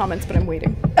so many comments, but I'm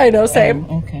waiting. I know, same.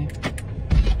 Okay.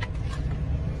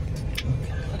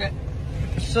 Okay.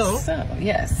 So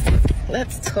yes,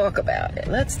 let's talk about it.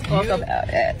 Let's talk about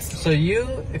it. So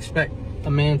you expect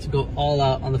a man to go all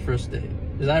out on the first date?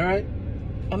 Is that right?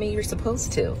 I mean, you're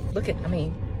supposed to. Look at,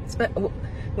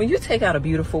 when you take out a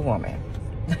beautiful woman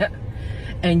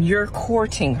and you're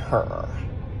courting her,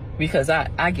 because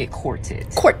I get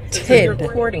courted. So you're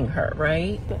courting her,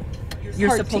 right?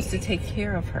 You're supposed to take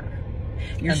care of her.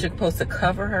 You're supposed to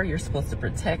cover her. You're supposed to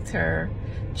protect her,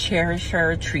 cherish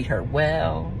her, treat her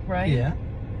well, right? Yeah.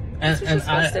 That's what you're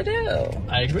supposed to do.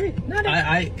 I agree.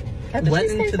 I At the went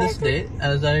Cheesecake into this Factory? date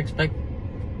as I expect,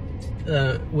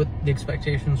 with the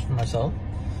expectations for myself,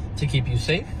 to keep you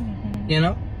safe, you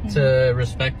know, to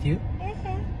respect you,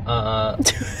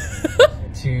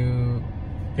 to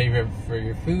pay for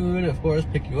your food, of course,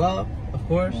 pick you up, of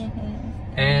course,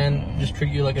 and just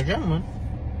treat you like a gentleman,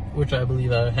 which I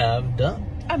believe I have done.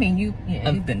 I mean,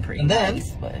 you've been pretty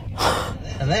nice, but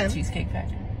and then Cheesecake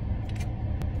Factory.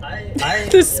 I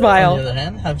smile. On the other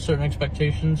hand, have certain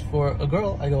expectations for a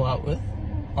girl I go out with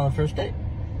on the first date.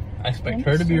 I expect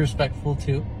her to be respectful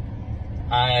too.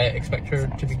 I expect her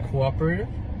to be cooperative,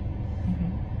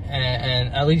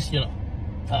 and at least, you know.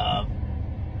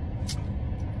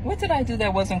 What did I do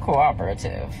that wasn't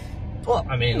cooperative? Well,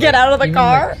 I mean, get out of the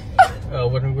car.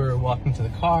 Like, when we were walking to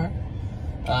the car,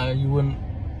 you wouldn't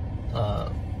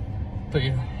put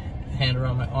your hand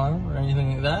around my arm or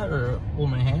anything like that, or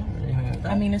hold my hand or anything like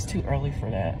that. I mean, it's too early for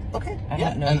that. Okay. I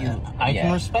don't know you. I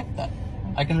can respect that.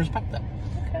 I can respect that.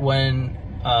 Okay. When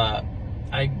I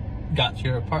got to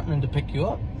your apartment to pick you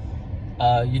up,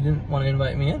 you didn't want to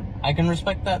invite me in. I can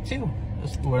respect that too.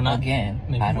 We're not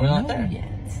maybe I don't we're not know there yet.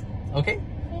 Okay.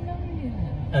 I don't know yet.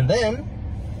 And then,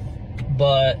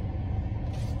 but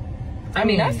I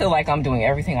mean, I feel like I'm doing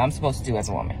everything I'm supposed to do as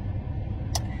a woman.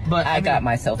 But I got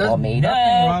myself all made There's up.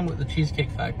 nothing wrong with the Cheesecake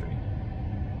Factory,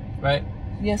 right?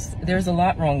 Yes, there's a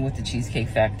lot wrong with the Cheesecake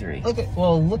Factory. Okay,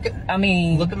 well, look at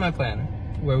my planner,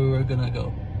 where we were gonna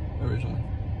go originally.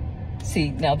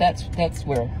 See, now that's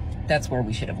where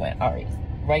we should have went. All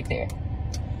right there.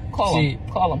 Call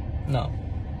him. No.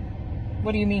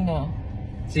 What do you mean no?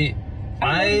 See,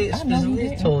 I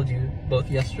specifically told you both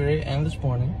yesterday and this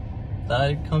morning that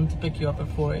I'd come to pick you up at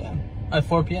 4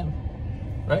 p.m.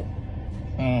 Right?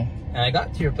 And I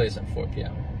got to your place at 4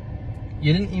 p.m.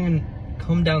 You didn't even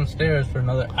come downstairs for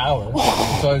another hour.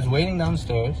 So I was waiting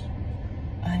downstairs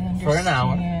for an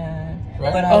hour.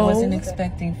 Right? But I wasn't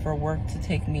expecting for work to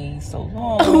take me so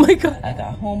long. Oh my God. I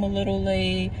got home a little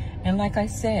late. And like I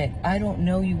said, I don't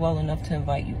know you well enough to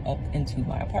invite you up into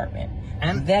my apartment.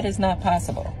 And that is not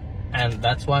possible. And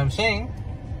that's why I'm saying,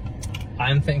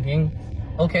 I'm thinking,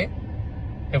 okay,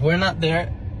 if we're not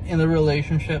there in the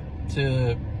relationship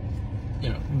to, you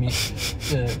know, meet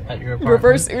at your apartment,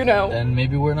 Reverse Uno. then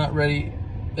maybe we're not ready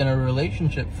in a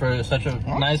relationship for such a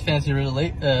nice, fancy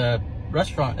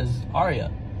restaurant as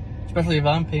Aria. Especially if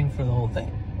I'm paying for the whole thing.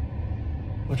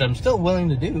 Which I'm still willing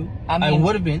to do. I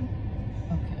would have been.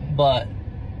 Okay. But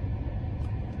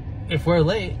if we're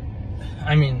late,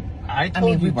 I mean, I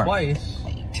told you twice.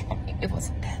 It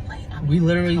wasn't that late. We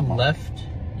literally left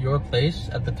your place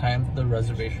at the time the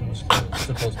reservation was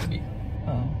supposed to be.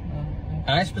 And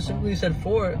I specifically said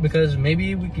 4 because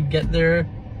maybe we could get there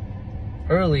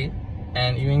early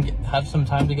and even have some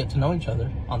time to get to know each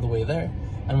other on the way there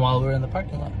and while we're in the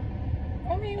parking lot.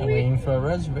 I mean, and waiting for a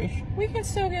reservation. We can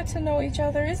still get to know each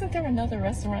other. Isn't there another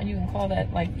restaurant you can call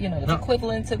that, like, you know,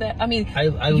 equivalent to that? I mean,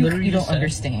 you don't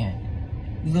understand.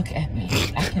 Look at me.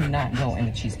 I cannot go in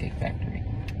the Cheesecake Factory.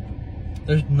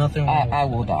 There's nothing wrong with I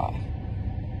will die.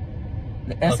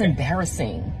 That's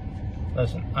embarrassing.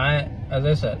 Listen, as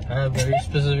I said, I have very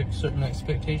specific certain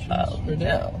expectations for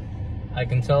that. I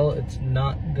can tell it's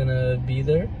not gonna be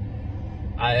there.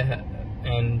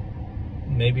 And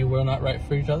maybe we're not right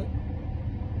for each other.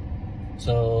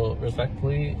 So,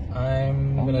 respectfully,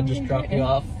 I'm gonna just drop you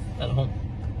off at home.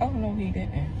 Oh, no, he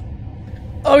didn't.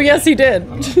 Oh, yes, he did.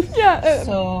 Yeah.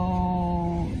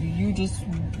 So you just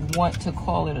want to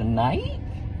call it a night?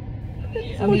 I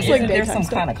mean, looks like isn't there daytime some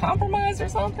stuff. kind of compromise or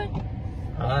something?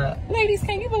 Ladies,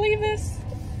 can you believe this?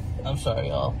 I'm sorry,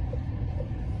 y'all.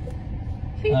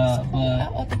 He's But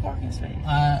out of the parking space.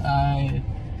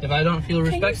 if I don't feel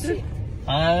respected,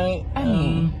 I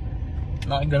am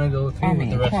not gonna go through with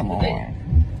the rest of the day.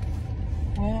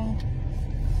 Well,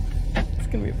 It's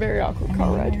gonna be a very awkward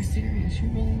car ride. You're serious?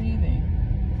 You're really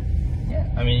leaving? Yeah.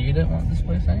 I mean, you didn't want this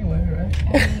place anyway, right?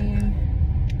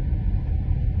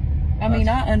 I mean,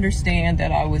 I understand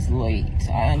that I was late.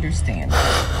 I understand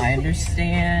that. I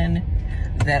understand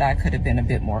that I could have been a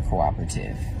bit more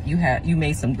cooperative. You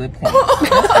made some good points.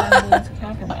 That's why I'm willing to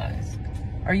compromise.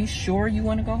 Are you sure you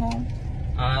want to go home?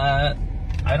 I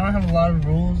don't have a lot of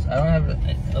rules. I don't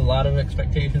have a lot of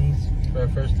expectations for a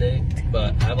first date,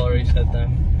 but I've already set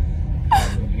them.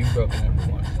 And you've broken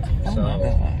every one. Oh So my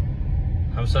God.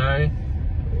 I'm sorry.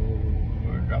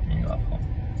 We're dropping you off home.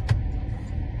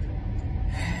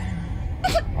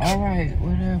 All right,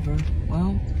 whatever.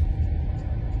 Well,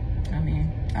 I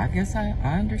mean, I guess I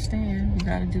understand. You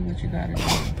gotta do what you gotta do.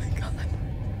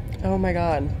 Oh my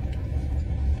god.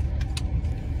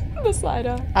 The slide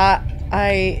out.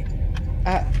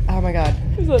 Oh my god.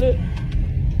 Is that it?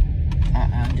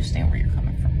 I understand where you're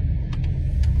coming from.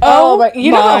 Oh, but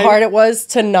you know how hard it was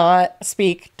to not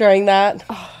speak during that?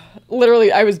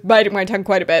 Literally, I was biting my tongue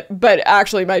quite a bit, but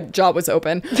actually my jaw was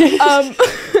open.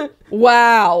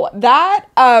 Wow, that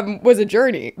was a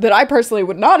journey that I personally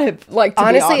would not have liked to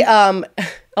Honestly, be on.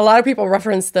 a lot of people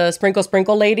reference the sprinkle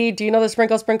sprinkle lady. Do you know the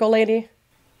sprinkle sprinkle lady?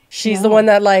 She's the one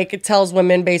that like tells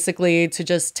women basically to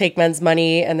just take men's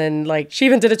money, and then like she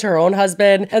even did it to her own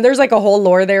husband. And there's like a whole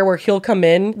lore there where he'll come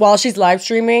in while she's live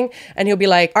streaming and he'll be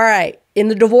like, all right, in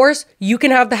the divorce, you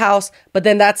can have the house, but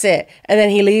then that's it. And then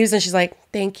he leaves and she's like,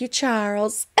 thank you,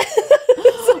 Charles.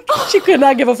 She could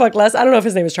not give a fuck less. I don't know if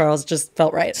his name is Charles, it just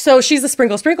felt right. So she's the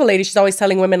sprinkle sprinkle lady. She's always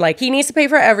telling women like, he needs to pay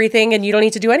for everything and you don't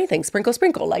need to do anything. Sprinkle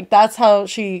sprinkle. Like that's how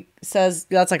she says,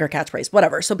 that's like her catchphrase,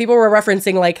 whatever. So people were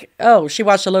referencing like, oh, she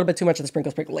watched a little bit too much of the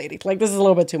sprinkle sprinkle lady. Like this is a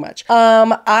little bit too much.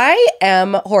 I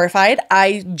am horrified.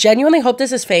 I genuinely hope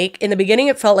this is fake. In the beginning,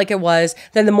 it felt like it was.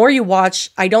 Then the more you watch,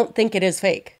 I don't think it is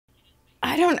fake.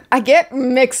 I get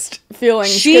mixed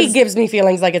feelings. She gives me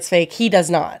feelings like it's fake. He does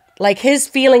not. Like his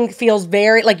feeling feels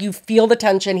very, like you feel the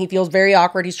tension. He feels very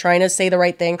awkward. He's trying to say the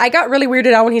right thing. I got really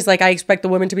weirded out when he's like, I expect the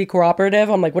women to be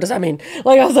cooperative. I'm like, what does that mean?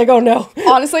 Like, I was like, oh no.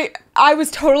 Honestly, I was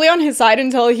totally on his side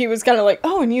until he was kind of like,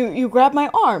 oh, and you grabbed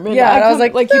my arm. And yeah, and I was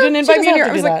like, you didn't invite me in here.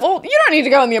 I was like, well, you don't need to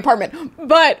go in the apartment.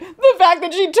 But the fact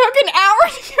that she took an hour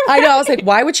to get I know, I was like,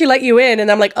 why would she let you in?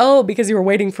 And I'm like, oh, because you were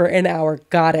waiting for an hour.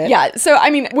 Got it. Yeah, so I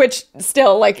mean, which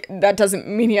still, like, that doesn't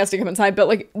mean he has to come inside, but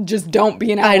like, just don't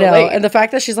be an hour I know. late. And the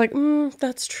fact that she's like,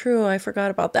 that's true. I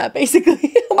forgot about that,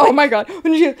 basically. Oh my God.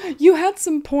 When you had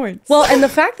some points. Well, and the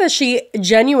fact that she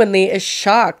genuinely is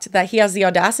shocked that he has the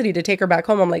audacity to take her back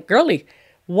home. I'm like, girly,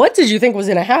 what did you think was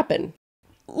going to happen?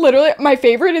 Literally, my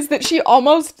favorite is that she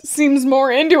almost seems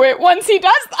more into it once he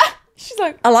does that. She's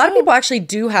like, a lot of people actually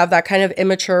do have that kind of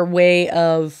immature way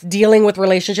of dealing with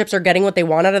relationships or getting what they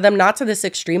want out of them. Not to this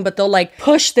extreme, but they'll like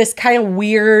push this kind of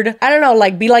weird, I don't know,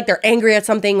 like be like they're angry at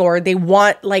something or they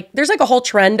want like, there's like a whole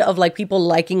trend of like people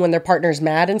liking when their partner's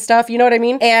mad and stuff. You know what I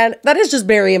mean? And that is just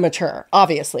very immature,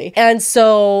 obviously. And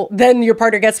so then your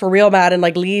partner gets for real mad and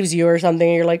like leaves you or something.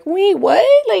 And you're like, wait, what?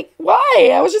 Like, why?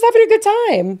 I was just having a good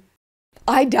time.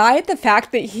 I die at the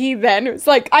fact that he then was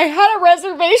like, I had a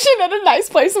reservation at a nice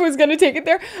place and was going to take it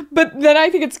there. But then I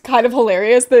think it's kind of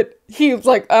hilarious that he was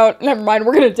like, oh, never mind,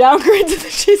 we're going to downgrade to the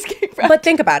Cheesecake Factory. But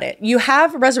think about it. You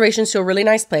have reservations to a really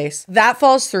nice place. That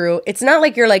falls through. It's not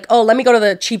like you're like, oh, let me go to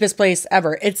the cheapest place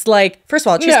ever. It's like, first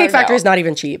of all, Cheesecake Factory is not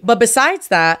even cheap. But besides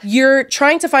that, you're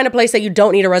trying to find a place that you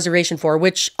don't need a reservation for,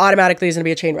 which automatically is going to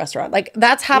be a chain restaurant. Like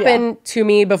that's happened to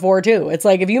me before too. It's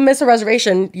like, if you miss a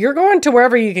reservation, you're going to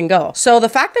wherever you can go. So the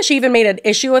fact that she even made an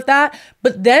issue with that,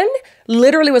 but then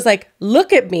literally was like,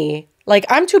 look at me. Like,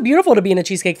 I'm too beautiful to be in a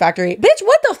Cheesecake Factory. Bitch,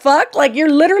 what the fuck? Like, you're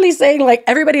literally saying, like,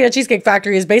 everybody at a Cheesecake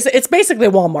Factory is it's basically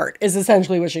Walmart, is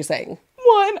essentially what she's saying.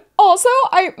 One, also,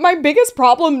 my biggest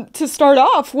problem to start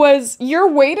off was you're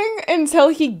waiting until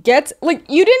he gets, like,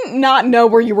 you didn't not know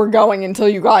where you were going until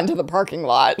you got into the parking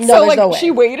lot. No, so, there's like, no way.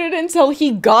 she waited until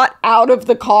he got out of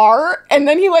the car, and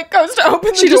then he, like, goes to open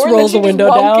the door, She just rolls the window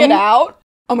won't down. get out.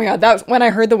 Oh my God, that was, when I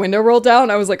heard the window roll down,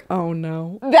 I was like, oh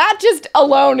no. That just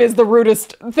alone is the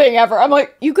rudest thing ever. I'm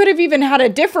like, you could have even had a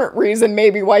different reason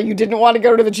maybe why you didn't want to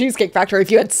go to the Cheesecake Factory if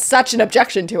you had such an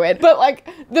objection to it. But like,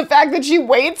 the fact that she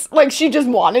waits, like she just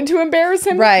wanted to embarrass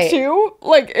him too.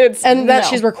 Like it's And that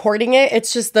she's recording it,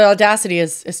 it's just the audacity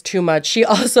is too much. She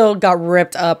also got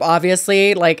ripped up,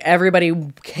 obviously. Like everybody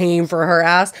came for her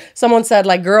ass. Someone said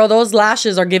like, girl, those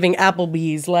lashes are giving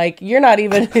Applebee's. Like you're not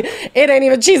even, it ain't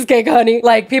even cheesecake, honey.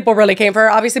 Like people really came for her,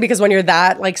 obviously, because when you're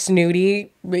that like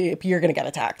snooty, you're gonna get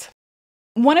attacked.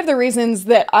 One of the reasons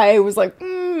that I was like,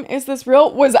 is this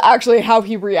real? Was actually how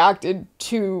he reacted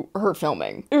to her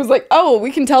filming. It was like, oh,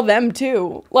 we can tell them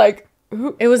too. Like,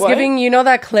 it was giving, you know,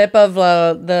 that clip of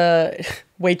the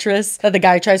waitress that the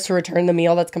guy tries to return the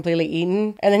meal that's completely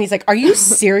eaten, and then he's like, are you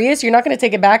serious? You're not gonna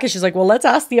take it back? And she's like, well, let's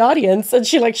ask the audience. And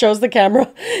she like shows the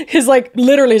camera his like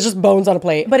literally it's just bones on a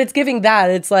plate, but it's giving that.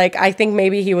 It's like, I think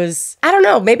maybe he was, I don't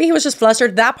know, maybe he was just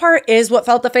flustered. That part is what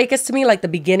felt the fakest to me, like the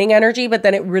beginning energy, but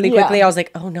then it really quickly I was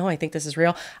like, oh no, I think this is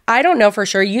real. I don't know for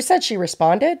sure. You said she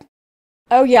responded?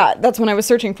 Oh yeah, that's when I was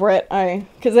searching for it.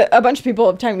 Because a bunch of people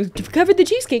at the time covered the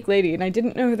Cheesecake Lady, and I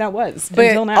didn't know who that was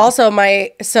until now. Also,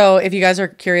 so if you guys are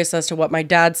curious as to what my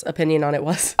dad's opinion on it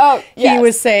was, he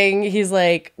was saying, he's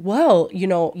like, well, you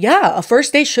know, yeah, a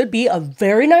first date should be a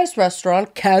very nice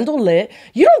restaurant, candle lit.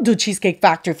 You don't do Cheesecake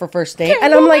Factory for first date.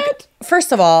 And I'm like,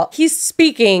 first of all, he's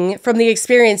speaking from the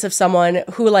experience of someone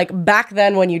who, like, back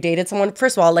then when you dated someone,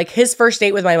 first of all, like, his first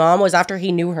date with my mom was after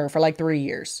he knew her for like 3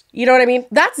 years. You know what I mean?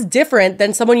 That's different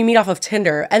than someone you meet off of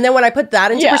Tinder. And then when I put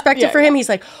that into perspective for him, he's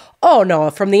like, oh no,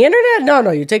 from the internet?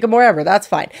 No, you take it wherever. That's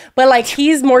fine. But like,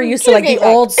 he's more used to like the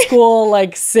old school,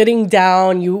 like sitting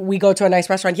down, we go to a nice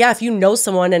restaurant. Yeah, if you know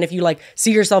someone and if you like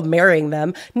see yourself marrying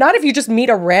them, not if you just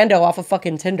meet a rando off of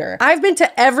fucking Tinder. I've been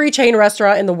to every chain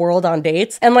restaurant in the world on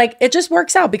dates, and like, it just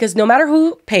works out because no matter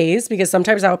who pays, because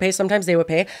sometimes I would pay, sometimes they would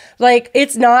pay, like,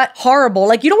 it's not horrible.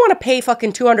 Like, you don't want to pay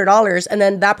fucking $200 and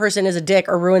then that person is a dick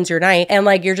or ruins your night and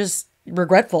like, you're just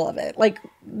regretful of it. Like,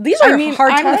 these are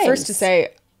hard times. I'm the first to say,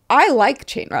 I like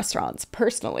chain restaurants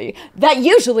personally. That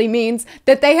usually means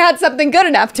that they had something good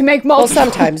enough to make multiple.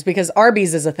 Well, sometimes, because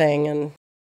Arby's is a thing, and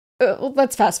well,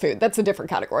 that's fast food. That's a different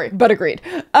category, but agreed.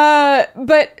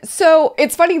 But so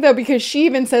it's funny though, because she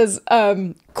even says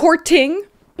courting.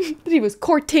 That he was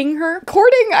courting her.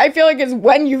 Courting, I feel like, is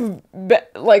when you've been,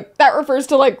 like, that refers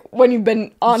to like when you've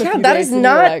been on a few that dates is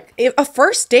not a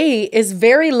first date is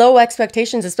very low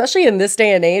expectations, especially in this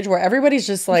day and age where everybody's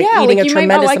just like eating a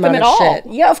tremendous amount of shit.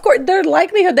 Yeah, of course, the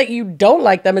likelihood that you don't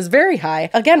like them is very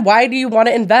high. Again, why do you want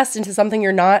to invest into something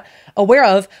you're not aware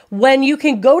of when you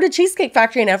can go to Cheesecake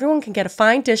Factory and everyone can get a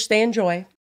fine dish they enjoy?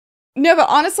 No, but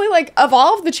honestly, like, of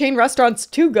all of the chain restaurants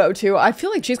to go to, I feel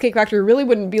like Cheesecake Factory really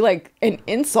wouldn't be, like, an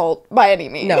insult by any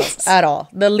means. No, at all.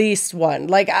 The least one.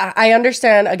 Like, I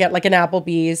understand, again, like an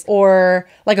Applebee's or,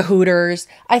 like, a Hooters.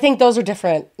 I think those are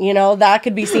different, you know? That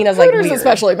could be seen as, like, Hooters weird.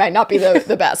 especially might not be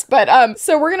the best. But,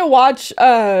 so we're gonna watch,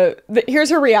 here's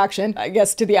her reaction, I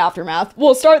guess, to the aftermath.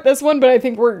 We'll start this one, but I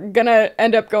think we're gonna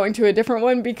end up going to a different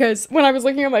one because when I was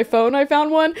looking at my phone, I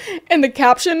found one, and the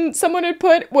caption someone had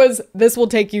put was, "This will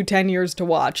take you 10 years to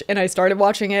watch," and I started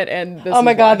watching it, and oh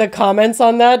my god, the comments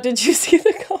on that, did you see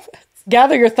the comments?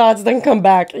 Gather your thoughts, then come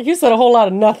back. You said a whole lot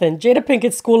of nothing. Jada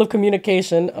Pinkett's School of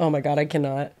Communication. Oh my god, I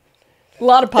cannot. A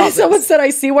lot of positives. Someone said, I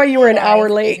see why you were an hour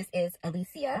late. This is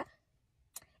Alicia.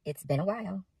 It's been a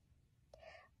while,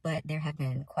 but there have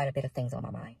been quite a bit of things on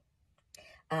my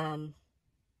mind.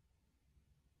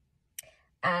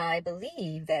 I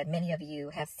believe that many of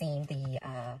you have seen the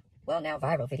well, now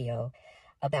viral video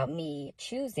about me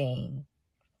choosing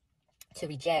to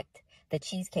reject the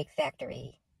Cheesecake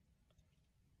Factory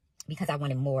because I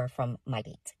wanted more from my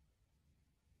date.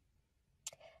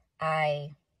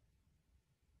 I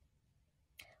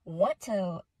want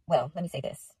to, well, let me say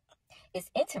this.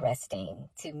 It's interesting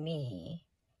to me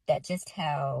that just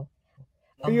how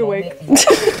Are you awake?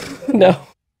 No.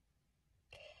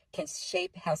 Can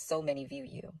shape how so many view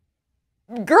you.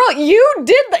 Girl, you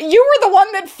did that. You were the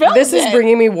one that filmed This is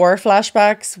bringing me war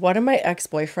flashbacks. One of my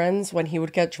ex-boyfriends, when he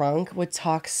would get drunk, would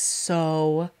talk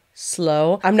so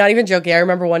slow. I'm not even joking. I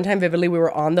remember one time vividly, we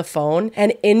were on the phone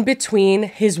and in between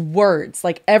his words,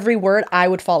 like every word, I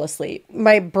would fall asleep.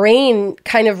 My brain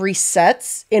kind of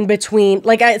resets in between.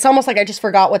 Like it's almost like I just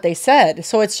forgot what they said.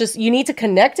 So it's just, you need to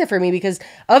connect it for me because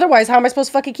otherwise, how am I supposed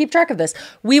to fucking keep track of this?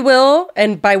 We will,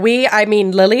 and by we, I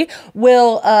mean Lily,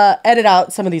 will edit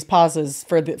out some of these pauses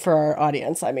for our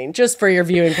audience. I mean, just for your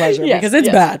viewing pleasure because it's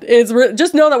bad. It's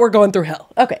just know that we're going through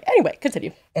hell. Okay, anyway,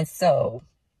 continue. And so...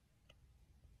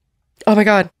 Oh my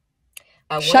God.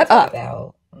 Shut up.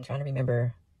 I'm trying to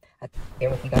remember. Bear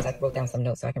with me, guys. I wrote down some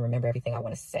notes so I can remember everything I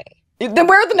want to say. Then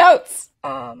where are the notes?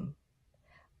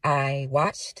 I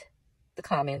watched the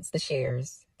comments, the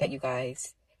shares that you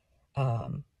guys,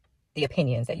 the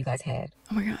opinions that you guys had.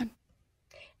 Oh my God.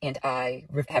 And I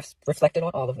have reflected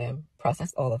on all of them,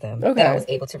 processed all of them Okay. that I was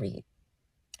able to read.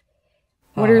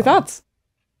 What are your thoughts?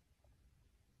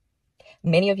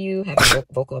 Many of you have been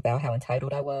vocal about how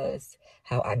entitled I was,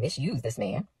 how I misused this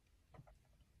man.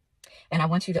 And I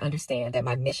want you to understand that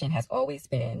my mission has always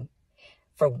been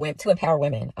for women, to empower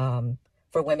women,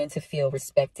 for women to feel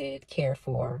respected, cared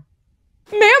for.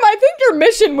 Ma'am, I think your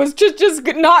mission was just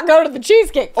not go to the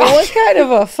Cheesecake Factory. What kind of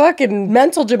a fucking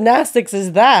mental gymnastics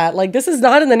is that? Like, this is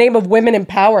not in the name of women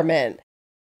empowerment.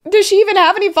 Does she even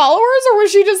have any followers, or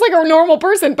was she just like a normal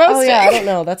person posting? Oh yeah, I don't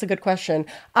know. That's a good question.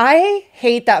 I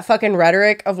hate that fucking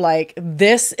rhetoric of like,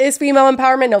 this is female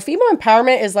empowerment. No, female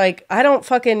empowerment is like, I don't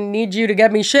fucking need you to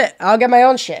get me shit. I'll get my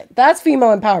own shit. That's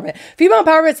female empowerment. Female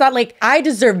empowerment's not like, I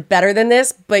deserve better than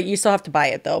this, but you still have to buy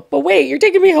it though. But wait, you're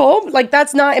taking me home? Like,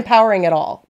 that's not empowering at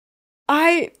all.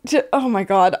 Oh my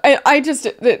God.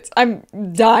 I'm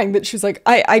dying that she's like,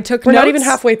 I took We're notes. not even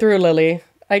halfway through, Lily.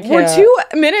 We're 2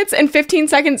 minutes and 15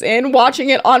 seconds in watching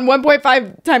it on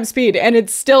 1.5 times speed, and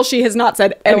it's still, she has not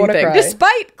said I wanna anything, cry.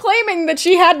 despite claiming that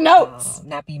she had notes.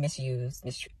 Not be misused,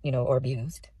 or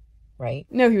abused, right?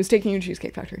 No, he was taking you to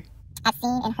Cheesecake Factory. I've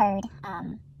seen and heard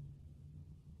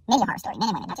many a horror story, men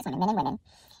and women, not just women, men and women.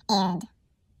 And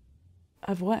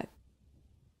of what?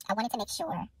 I wanted to make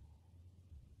sure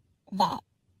that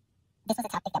this was a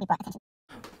topic that we brought attention to.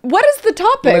 What is the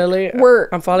topic? Lily,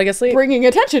 I'm falling asleep. Bringing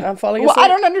attention. I'm falling Well, asleep. I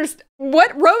don't understand.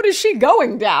 What road is she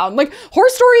going down? Like, horror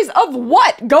stories of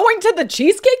what? Going to the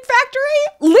Cheesecake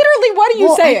Factory? Literally, what are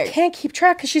you saying? I can't keep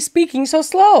track because she's speaking so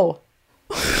slow.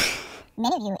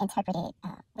 Many of you interpreted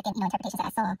within interpretations that I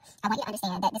saw. I want you to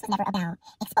understand that this was never about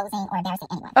exposing or embarrassing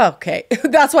anyone. Okay,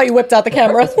 that's why you whipped out the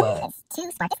camera. This was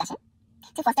to spark discussion,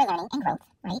 to foster learning and growth,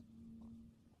 right?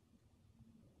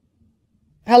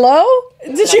 Hello?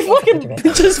 Did she fucking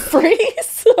just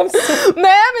freeze? I'm so...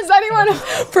 Ma'am, is anyone...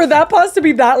 For that pause to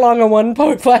be that long on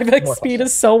 1.5x speed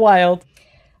is so wild.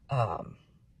 There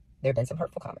have been some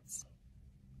hurtful comments.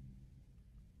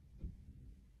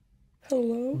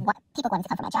 Hello? What people wanted to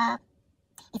come from my job.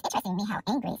 It's interesting to me how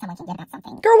angry someone can get about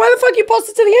something. Girl, why the fuck you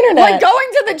posted to the internet? Like going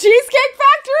to the Cheesecake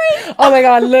Factory? Oh my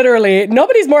God, literally.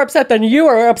 Nobody's more upset than you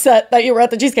are upset that you were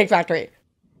at the Cheesecake Factory.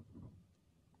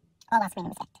 All while screaming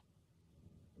respect.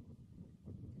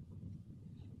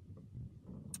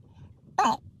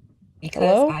 But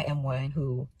because I am one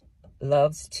who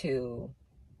loves to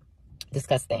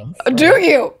discuss things. Do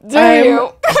you? Do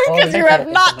you? Because you have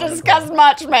not discussed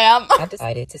much, ma'am. I've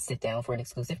decided to sit down for an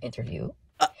exclusive interview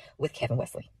with Kevin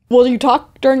Wesley. Will you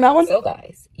talk during that one? So,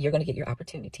 guys, you're going to get your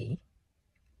opportunity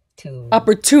to Talk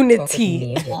with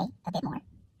me a bit more.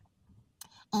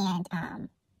 And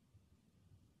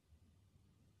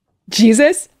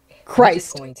Jesus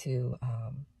Christ.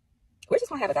 We're just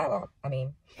going to have a dialogue. I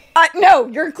mean, no,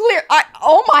 you're clear.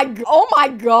 Oh my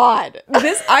God.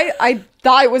 This, I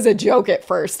thought it was a joke at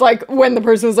first. Like when the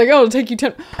person was like, oh, it'll take you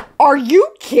 10. Are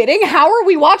you kidding? How are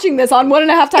we watching this on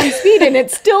 1.5 times speed and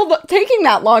it's still taking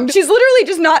that long? She's literally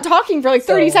just not talking for like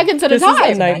 30 seconds at a time. This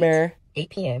is a nightmare. 8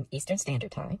 p.m. Eastern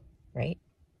Standard Time, right?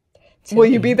 Will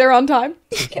you be there on time?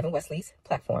 Kevin Wesley's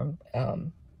platform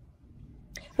on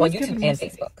YouTube and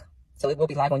Facebook. So it will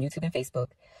be live on YouTube and Facebook.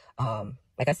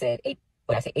 Like I said, 8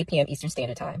 p.m. Eastern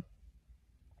Standard Time.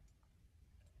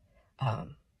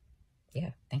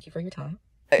 Yeah, thank you for your time.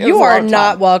 You are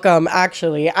not welcome,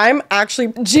 actually. I'm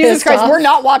actually Jesus Christ, we're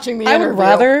not watching the interview. I would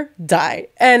rather die.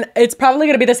 And it's probably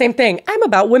going to be the same thing. I'm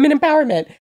about women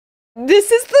empowerment.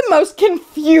 This is the most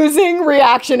confusing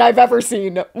reaction I've ever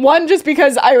seen. One, just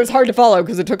because I was hard to follow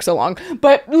because it took so long.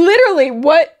 But literally,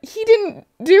 he didn't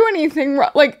do anything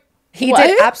wrong. Like, he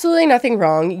did absolutely nothing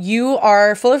wrong. You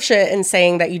are full of shit in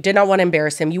saying that you did not want to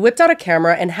embarrass him. You whipped out a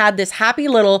camera and had this happy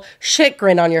little shit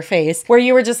grin on your face where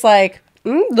you were just like,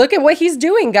 look at what he's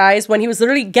doing, guys, when he was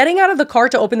literally getting out of the car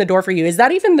to open the door for you. Is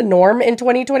that even the norm in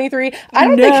 2023? I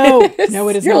don't think it is. No,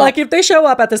 it is You're not. lucky if they show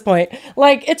up at this point.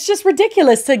 Like, it's just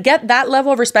ridiculous to get that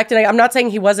level of respect. And I'm not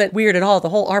saying he wasn't weird at all. The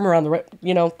whole arm around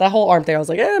that whole arm there, I was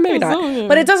like, maybe not.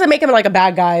 But it doesn't make him like a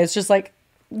bad guy. It's just like,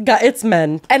 God, it's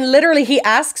men. And literally he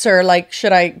asks her, like,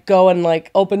 should I go and like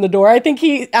open the door? I think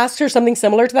he asked her something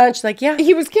similar to that. And she's like, yeah.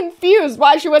 He was confused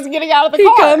why she wasn't getting out of the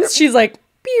car. He comes, she's like,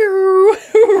 pew,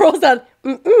 rolls down.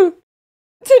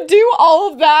 to do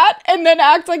all of that and then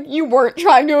act like you weren't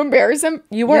trying to embarrass him?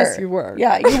 You were. Yes, you were.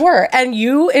 Yeah, you were. And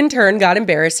you, in turn, got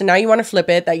embarrassed. And now you want to flip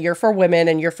it that you're for women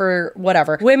and you're for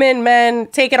whatever. Women, men,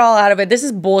 take it all out of it. This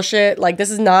is bullshit. Like, this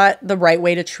is not the right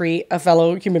way to treat a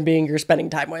fellow human being you're spending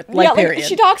time with. Like, yeah, period. Like,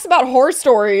 she talks about horror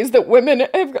stories that women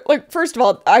have, like, first of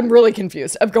all, I'm really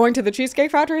confused. Of going to the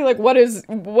Cheesecake Factory? Like,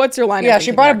 what's your line of Yeah,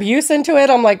 she brought abuse into it.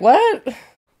 I'm like, what?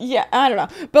 Yeah, I don't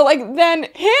know. But, like, then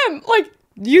him, like,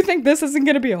 do you think this isn't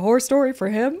going to be a horror story for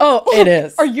him? Oh, it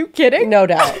is. Are you kidding? No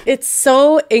doubt. It's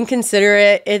so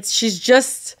inconsiderate. She's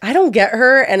just, I don't get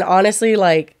her. And honestly,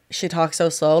 like, she talks so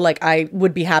slow. Like, I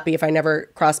would be happy if I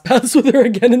never crossed paths with her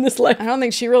again in this life. I don't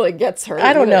think she really gets her.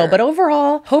 I don't know. But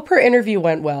overall, hope her interview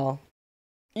went well.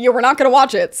 Yeah, we're not going to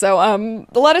watch it. So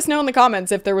let us know in the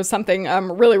comments if there was something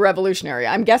really revolutionary.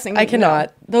 I'm guessing. I cannot.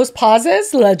 No. Those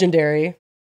pauses, legendary.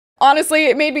 Honestly,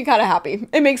 it made me kind of happy.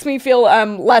 It makes me feel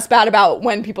less bad about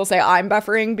when people say I'm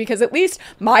buffering, because at least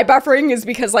my buffering is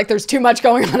because, like, there's too much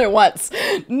going on at once.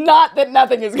 Not that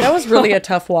nothing is going on. That was really a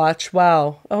tough watch.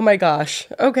 Wow. Oh my gosh.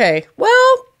 Okay.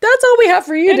 Well, that's all we have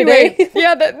for you today.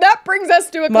 Yeah, that brings us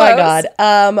to a close. My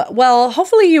God. Well,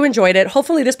 hopefully you enjoyed it.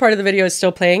 Hopefully this part of the video is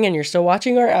still playing and you're still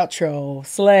watching our outro.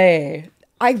 Slay.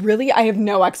 I have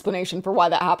no explanation for why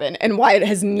that happened and why it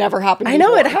has never happened before. I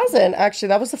know it hasn't. Actually,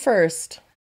 that was the first.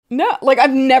 No, like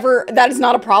that is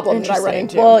not a problem that I run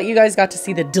into. Well, you guys got to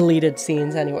see the deleted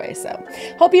scenes anyway, so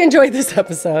hope you enjoyed this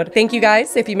episode. Thank you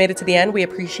guys. If you made it to the end, we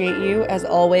appreciate you as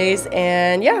always.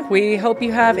 And yeah, we hope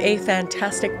you have a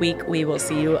fantastic week. We will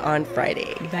see you on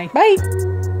Friday. Bye.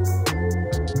 Bye.